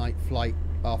late night flight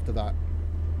after that.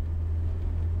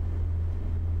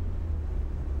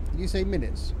 Did you say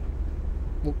minutes?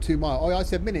 Walk 2 miles. Oh, I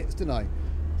said minutes, didn't I?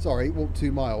 Sorry, walk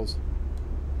 2 miles.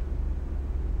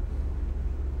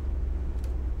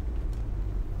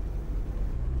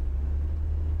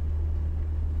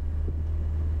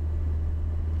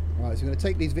 Right, so we're going to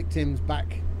take these victims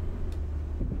back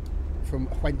from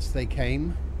whence they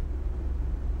came,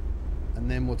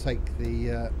 and then we'll take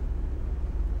the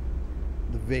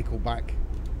vehicle back.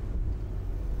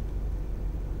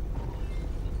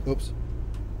 Oops.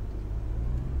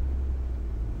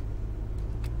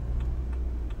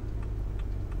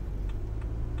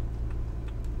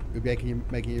 You'll be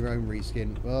making your own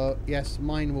reskin. Well, yes,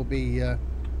 mine will be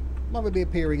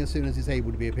appearing as soon as it's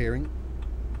able to be appearing.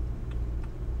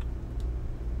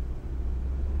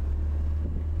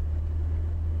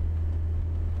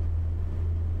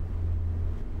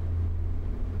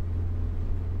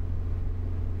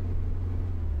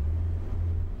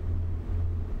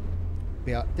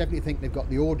 But yeah, I definitely think they've got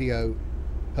the audio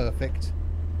perfect.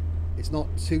 It's not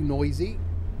too noisy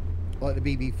like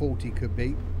the BB40 could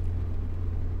be.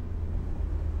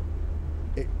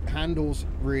 It handles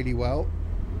really well.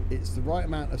 It's the right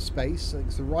amount of space.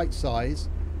 It's the right size.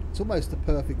 It's almost the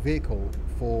perfect vehicle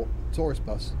for tourist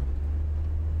bus.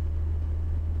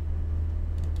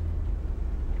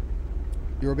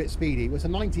 You're a bit speedy. It was a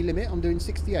 90 limit. I'm doing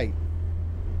 68.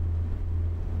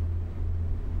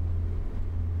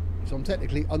 So I'm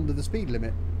technically under the speed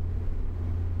limit.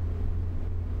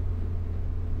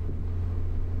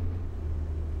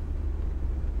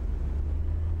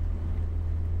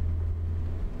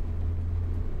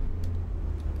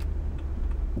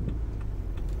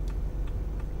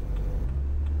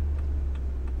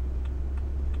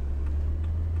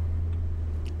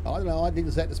 I don't know, I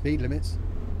didn't set the speed limits.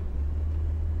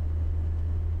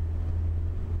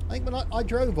 I think when I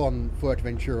drove on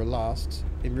Fuerteventura last,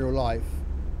 in real life,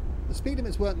 the speed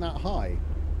limits weren't that high.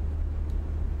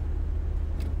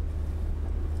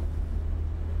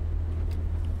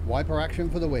 Wiper action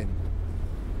for the win.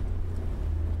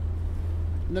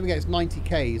 And don't forget, it's 90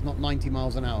 k's, not 90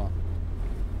 miles an hour.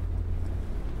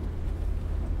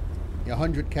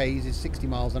 100 k's is 60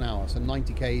 miles an hour, so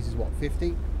 90 k's is what,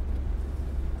 50?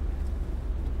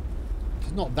 Which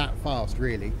is not that fast,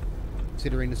 really,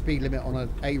 considering the speed limit on an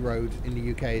A road in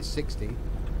the UK is 60.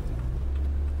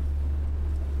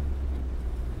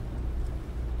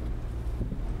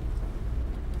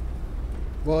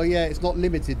 Well, yeah, it's not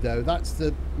limited though. That's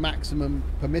the maximum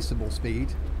permissible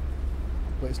speed,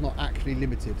 but it's not actually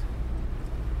limited.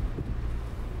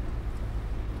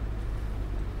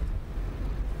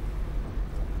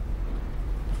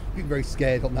 I've been very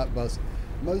scared on that bus.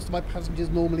 Most of my passengers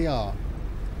normally are.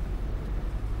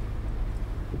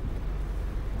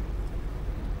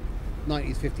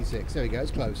 '90s 56. There we go. It's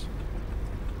close.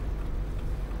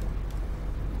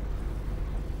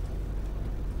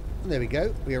 And there we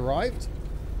go. We arrived.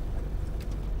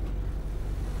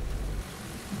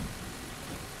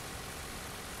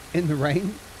 In the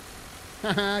rain.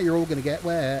 Haha, you're all going to get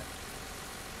wet.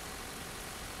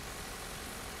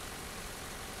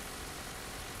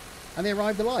 And they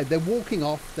arrived alive. They're walking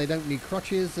off. They don't need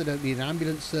crutches. They don't need an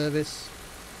ambulance service.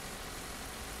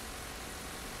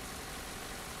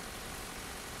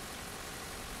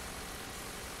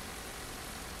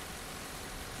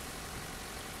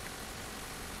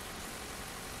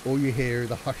 All you hear are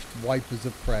the hushed wipers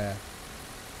of prayer.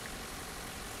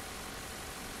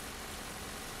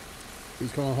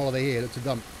 Who's gone on holiday here? Looks a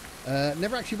dump.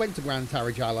 Never actually went to Gran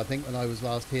Tarajal, I think, when I was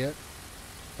last here.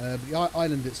 But the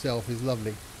island itself is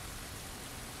lovely.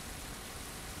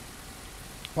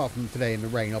 Apart from today in the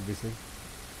rain, obviously.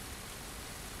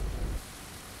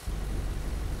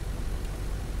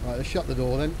 Right, let's shut the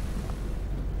door then.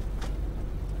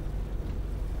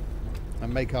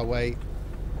 And make our way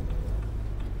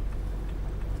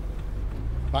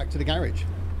back to the garage.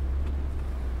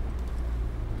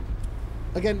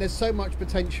 Again, there's so much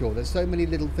potential. There's so many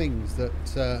little things that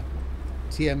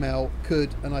TML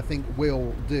could and I think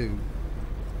will do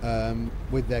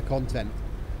with their content.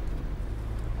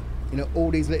 You know,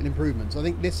 all these little improvements. I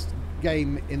think this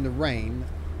game in the rain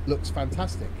looks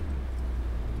fantastic.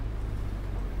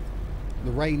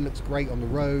 The rain looks great on the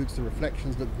roads. The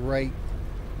reflections look great.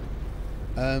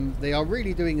 They are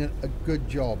really doing a good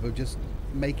job of just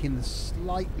making the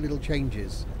slight little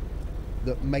changes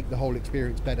that make the whole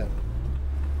experience better.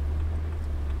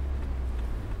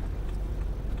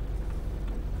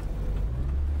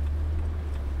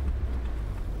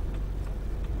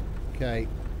 Okay.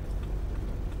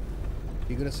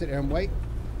 You gonna sit there and wait?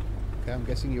 Okay, I'm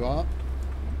guessing you are.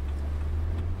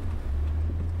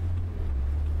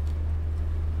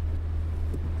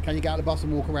 Can you get out of the bus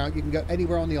and walk around? You can go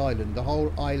anywhere on the island. The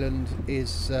whole island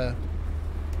is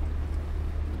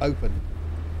open.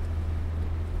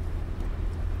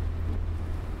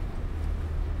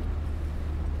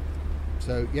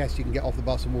 So yes, you can get off the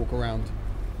bus and walk around.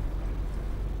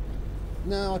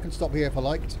 No, I can stop here if I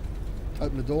liked.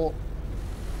 Open the door.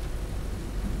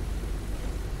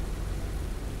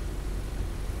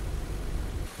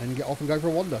 And get off and go for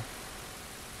a wander.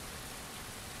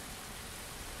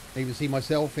 Even see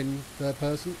myself in third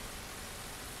person.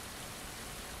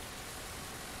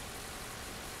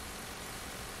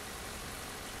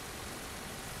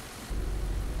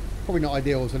 Probably not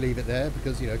ideal to leave it there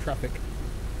because, you know, traffic.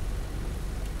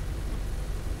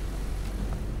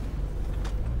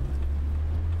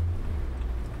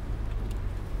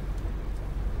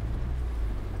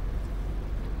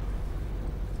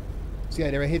 So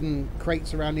yeah, there are hidden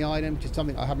crates around the island, which is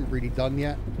something I haven't really done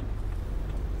yet.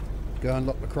 Go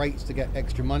unlock the crates to get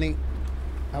extra money.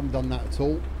 Haven't done that at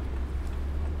all.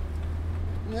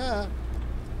 Yeah.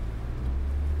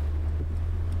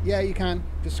 Yeah, you can.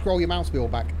 Just scroll your mouse wheel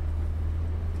back.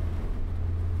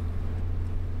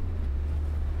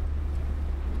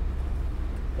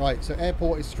 Right, so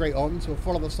airport is straight on, so we'll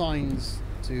follow the signs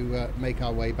to make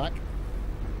our way back.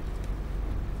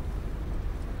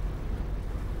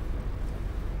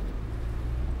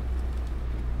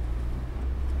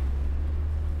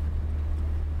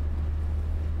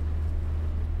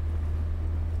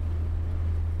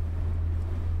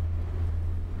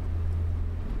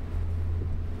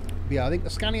 Yeah, I think the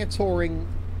Scania Touring,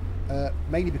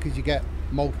 mainly because you get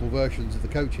multiple versions of the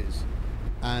coaches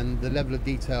and the level of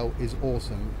detail is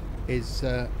awesome, is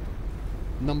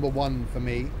number one for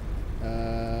me.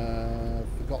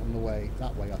 Forgotten the way,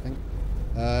 that way I think.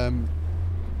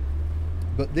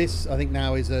 But this I think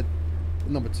now is a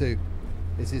number two.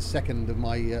 This is second of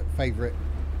my favourite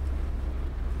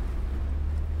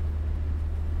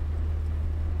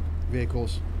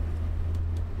vehicles.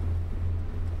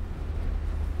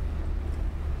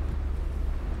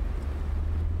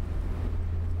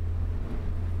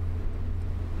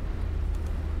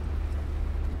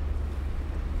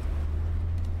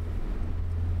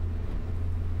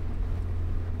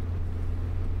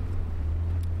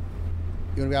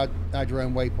 You want to be able to add your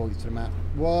own waypoints to the map.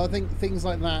 Well, I think things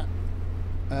like that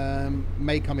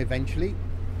may come eventually.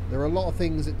 There are a lot of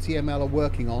things that TML are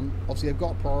working on. Obviously, they've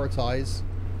got to prioritise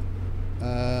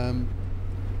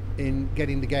in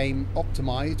getting the game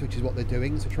optimised, which is what they're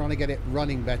doing. So trying to get it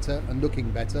running better and looking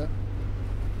better.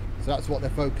 So that's what they're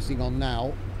focusing on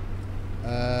now.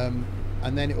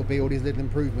 And then it will be all these little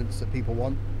improvements that people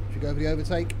want. Should we go for the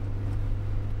overtake?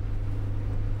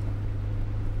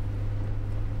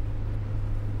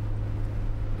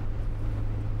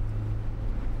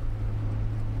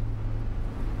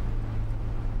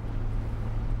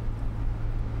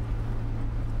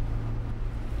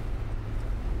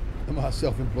 I'm a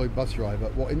self-employed bus driver.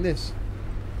 What, in this?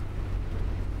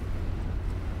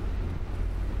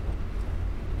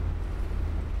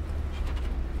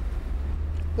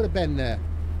 Put a bend there.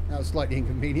 That was slightly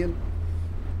inconvenient.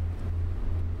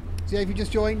 So yeah, if you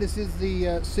just joined, this is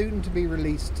the soon to be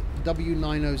released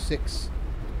W906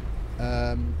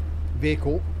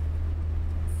 vehicle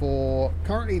for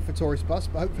currently for tourist bus,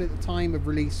 but hopefully at the time of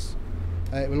release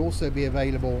it will also be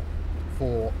available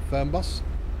for firm bus.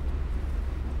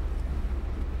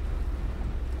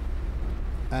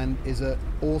 And is an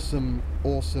awesome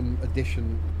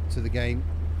addition to the game.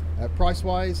 Price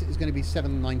wise is going to be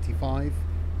 $7.95,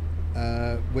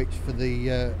 which for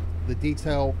the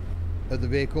detail of the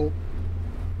vehicle,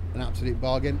 an absolute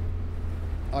bargain.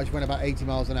 I just went about 80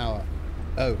 miles an hour.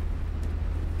 Oh,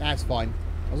 that's fine.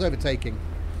 I was overtaking.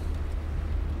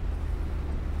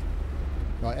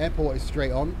 Right, airport is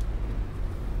straight on.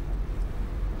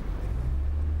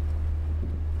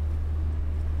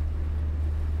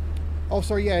 Oh,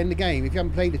 sorry, yeah, in the game, if you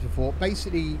haven't played it before,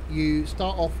 basically you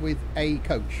start off with a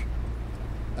coach.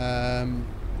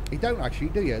 You don't actually,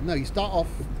 do you? No, you start off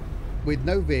with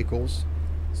no vehicles.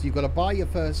 So you've got to buy your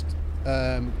first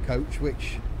coach,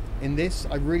 which in this,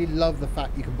 I really love the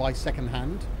fact you can buy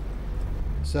second-hand.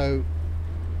 So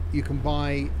you can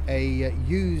buy a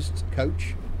used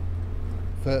coach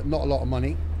for not a lot of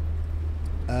money.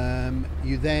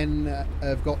 You then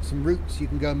have got some routes you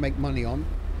can go and make money on.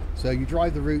 So you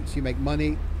drive the routes, you make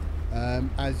money.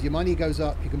 As your money goes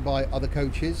up, you can buy other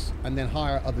coaches and then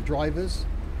hire other drivers.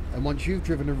 And once you've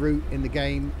driven a route in the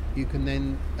game, you can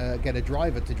then get a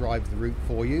driver to drive the route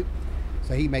for you.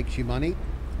 So he makes you money.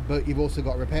 But you've also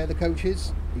got to repair the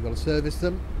coaches. You've got to service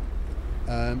them.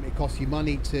 It costs you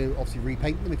money to obviously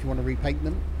repaint them if you want to repaint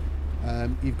them.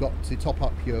 You've got to top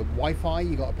up your Wi-Fi.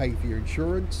 You've got to pay for your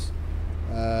insurance.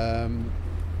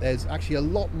 There's actually a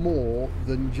lot more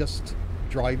than just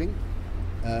driving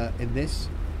in this,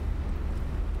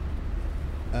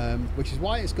 which is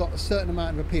why it's got a certain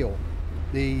amount of appeal.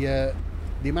 The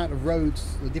amount of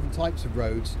roads, the different types of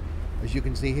roads, as you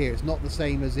can see here, it's not the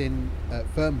same as in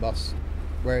Fernbus,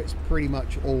 where it's pretty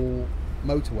much all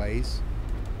motorways.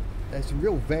 There's some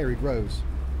real varied roads.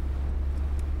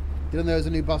 Didn't know there's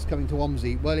a new bus coming to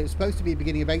Omsey. Well, it was supposed to be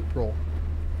beginning of April,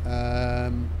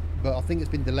 but I think it's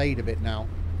been delayed a bit now.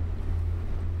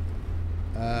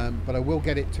 But I will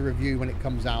get it to review when it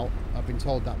comes out. I've been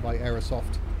told that by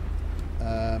Aerosoft.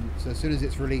 So as soon as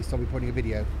it's released, I'll be putting a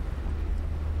video.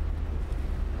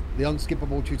 The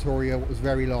unskippable tutorial was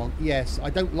very long. Yes, I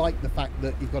don't like the fact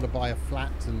that you've got to buy a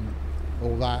flat and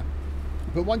all that.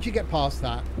 But once you get past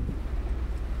that,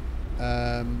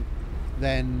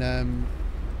 then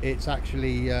it's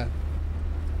actually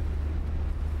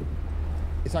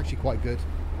quite good.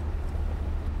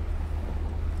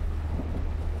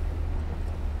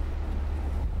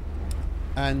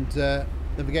 And don't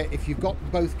forget, if you've got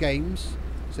both games,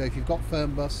 so if you've got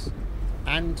Fernbus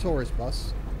and Tourist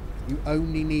Bus, you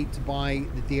only need to buy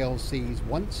the DLCs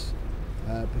once,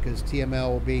 because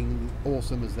TML being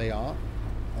awesome as they are,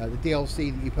 the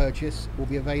DLC that you purchase will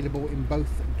be available in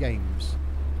both games.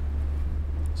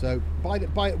 So buy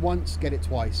it once, get it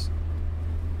twice.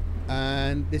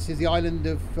 And this is the island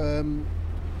of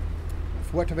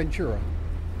Fuerteventura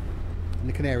in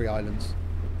the Canary Islands.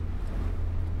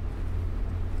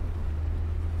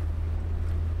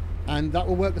 And that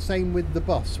will work the same with the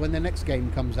bus. When their next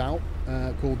game comes out,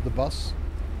 called The Bus,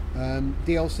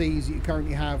 DLCs you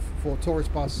currently have for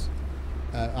Tourist Bus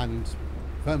and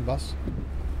Fernbus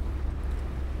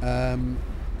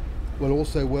will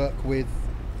also work with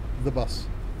the bus.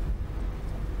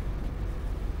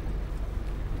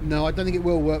 No, I don't think it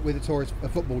will work with a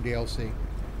football DLC.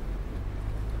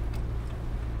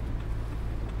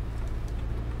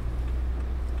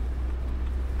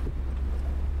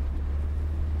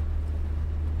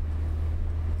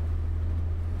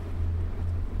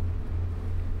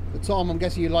 But Tom, I'm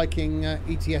guessing you're liking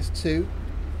ETS2.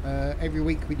 Every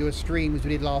week we do a stream, as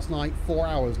we did last night, 4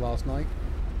 hours last night.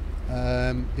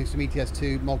 Do some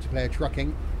ETS2 multiplayer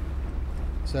trucking.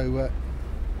 So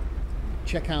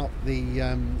check out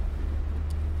the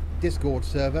Discord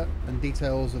server, and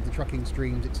details of the trucking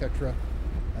streams, etc.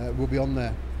 Will be on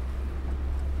there.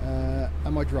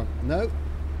 Am I drunk? No.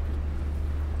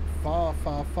 Far,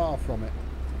 far, far from it.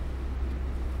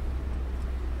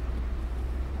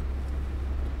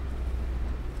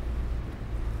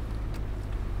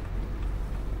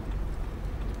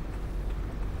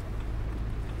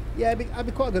 Yeah, that'd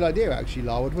be quite a good idea actually,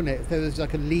 Larwood, wouldn't it? If there was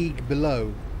like a league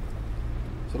below,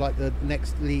 so like the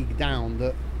next league down,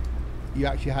 that you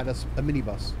actually had a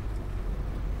minibus.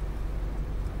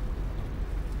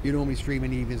 You normally stream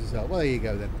in evenings as well. Well, there you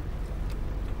go then.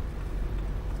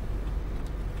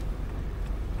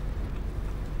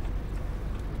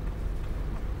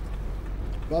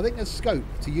 But I think there's scope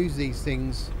to use these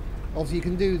things. Obviously, you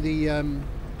can do the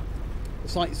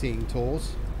sightseeing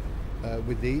tours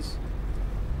with these.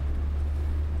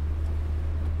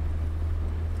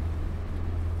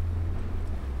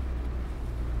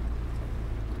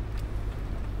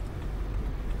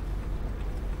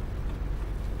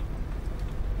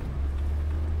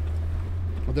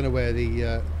 I don't know where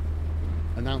the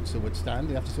announcer would stand.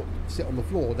 He'd have to sort of sit on the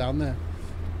floor down there.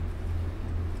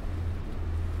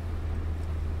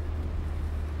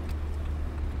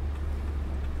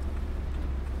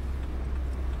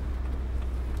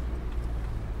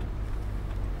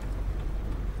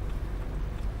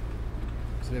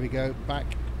 So there we go, back.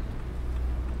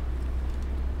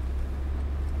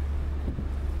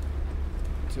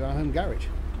 To our home garage.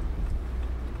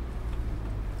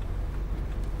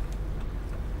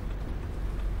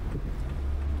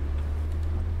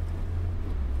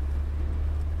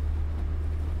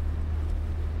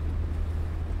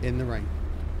 In the rain.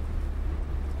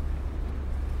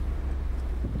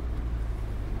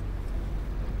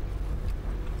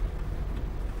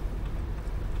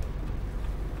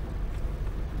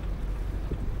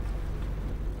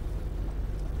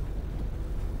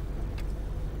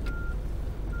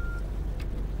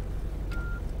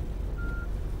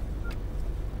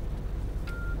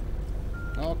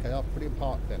 Okay, I'll put it in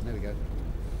park then. There we go.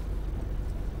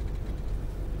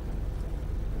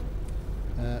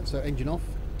 So engine off.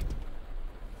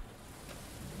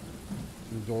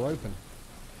 Door open.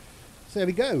 So there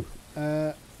we go.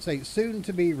 So soon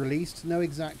to be released. No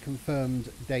exact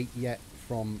confirmed date yet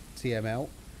from TML.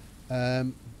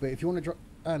 But if you want to drop,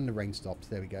 and the rain stops.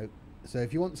 There we go. So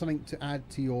if you want something to add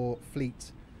to your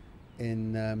fleet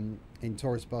in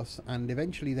Tourist Bus, and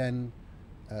eventually then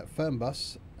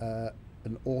Fernbus,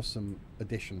 an awesome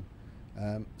addition.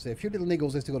 So a few little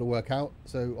niggles they've still got to work out.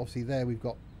 So obviously there we've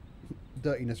got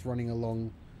dirtiness running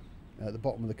along the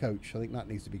bottom of the coach. I think that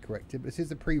needs to be corrected. But this is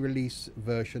the pre-release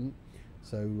version,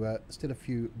 so still a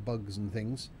few bugs and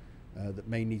things that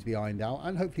may need to be ironed out,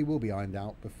 and hopefully will be ironed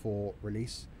out before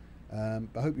release. But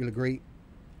I hope you'll agree.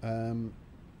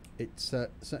 It's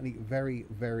certainly very,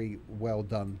 very well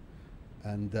done,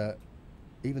 and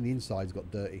even the inside's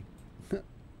got dirty.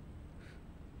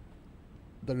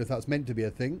 Don't know if that's meant to be a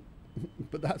thing,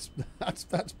 but that's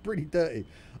pretty dirty.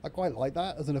 I quite like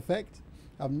that as an effect.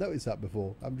 I've noticed that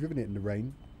before. I've driven it in the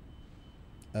rain.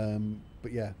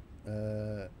 But yeah,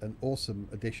 an awesome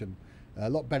addition. A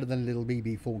lot better than a little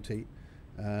BB40.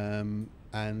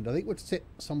 And I think would sit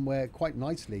somewhere quite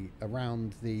nicely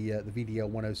around the VDL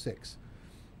 106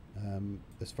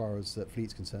 as far as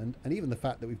fleet's concerned. And even the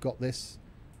fact that we've got this,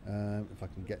 if I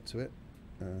can get to it,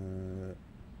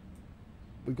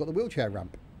 we've got the wheelchair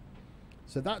ramp.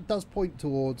 So that does point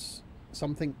towards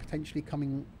something potentially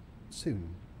coming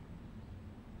soon.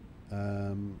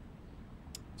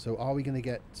 So are we going to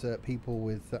get people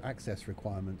with access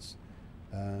requirements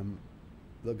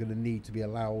that are going to need to be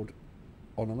allowed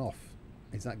on and off?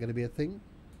 Is that going to be a thing?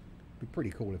 It'd be pretty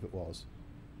cool if it was.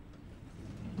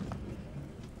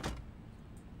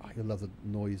 I love the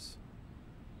noise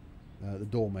the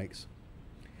door makes.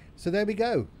 So there we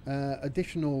go.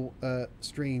 Additional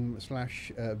stream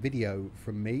 / video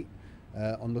from me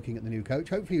on looking at the new coach.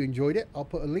 Hopefully you enjoyed it. I'll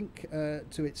put a link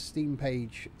to its Steam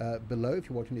page below if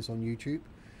you're watching this on YouTube.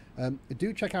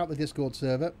 Do check out the Discord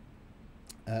server.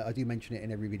 I do mention it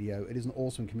in every video. It is an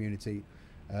awesome community.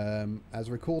 As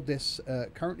I record this,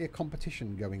 currently a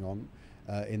competition going on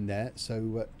in there,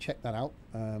 so check that out.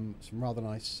 Some rather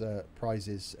nice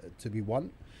prizes to be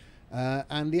won.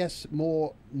 And yes,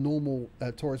 more normal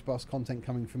Tourist Bus content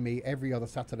coming from me every other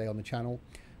Saturday on the channel.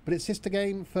 But its sister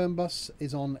game, Fernbus,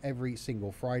 is on every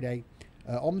single Friday.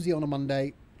 OMSI on a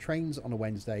Monday, Trains on a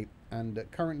Wednesday, and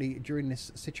currently during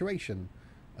this situation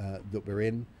that we're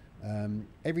in,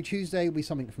 every Tuesday will be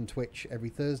something from Twitch. Every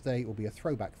Thursday will be a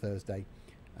Throwback Thursday,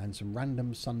 and some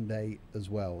random Sunday as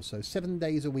well. So 7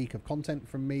 days a week of content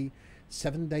from me,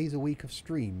 7 days a week of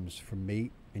streams from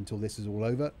me until this is all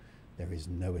over. There is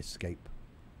no escape.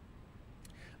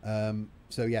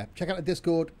 So yeah, check out the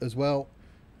Discord as well.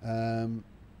 Yeah,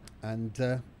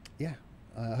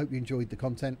 I hope you enjoyed the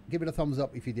content. Give it a thumbs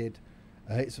up if you did.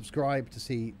 Hit subscribe to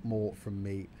see more from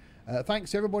me.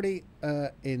 Thanks to everybody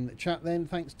in the chat then.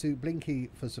 Thanks to Blinky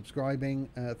for subscribing.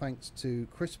 Thanks to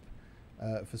Crisp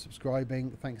for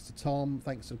subscribing. Thanks to Tom.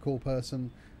 Thanks to the call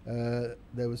person.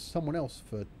 There was someone else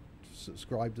for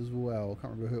subscribed as well. I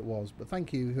can't remember who it was, but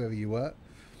thank you, whoever you were.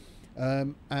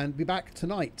 And be back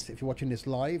tonight, if you're watching this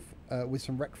live, with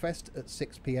some Wreckfest at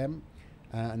 6 PM.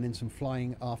 And then some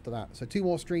flying after that. So 2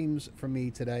 more streams from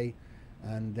me today,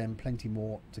 and then plenty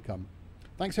more to come.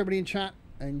 Thanks everybody in chat.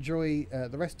 Enjoy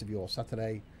the rest of your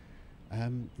Saturday.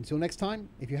 Until next time,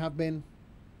 if you have been,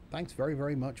 thanks very,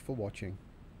 very much for watching.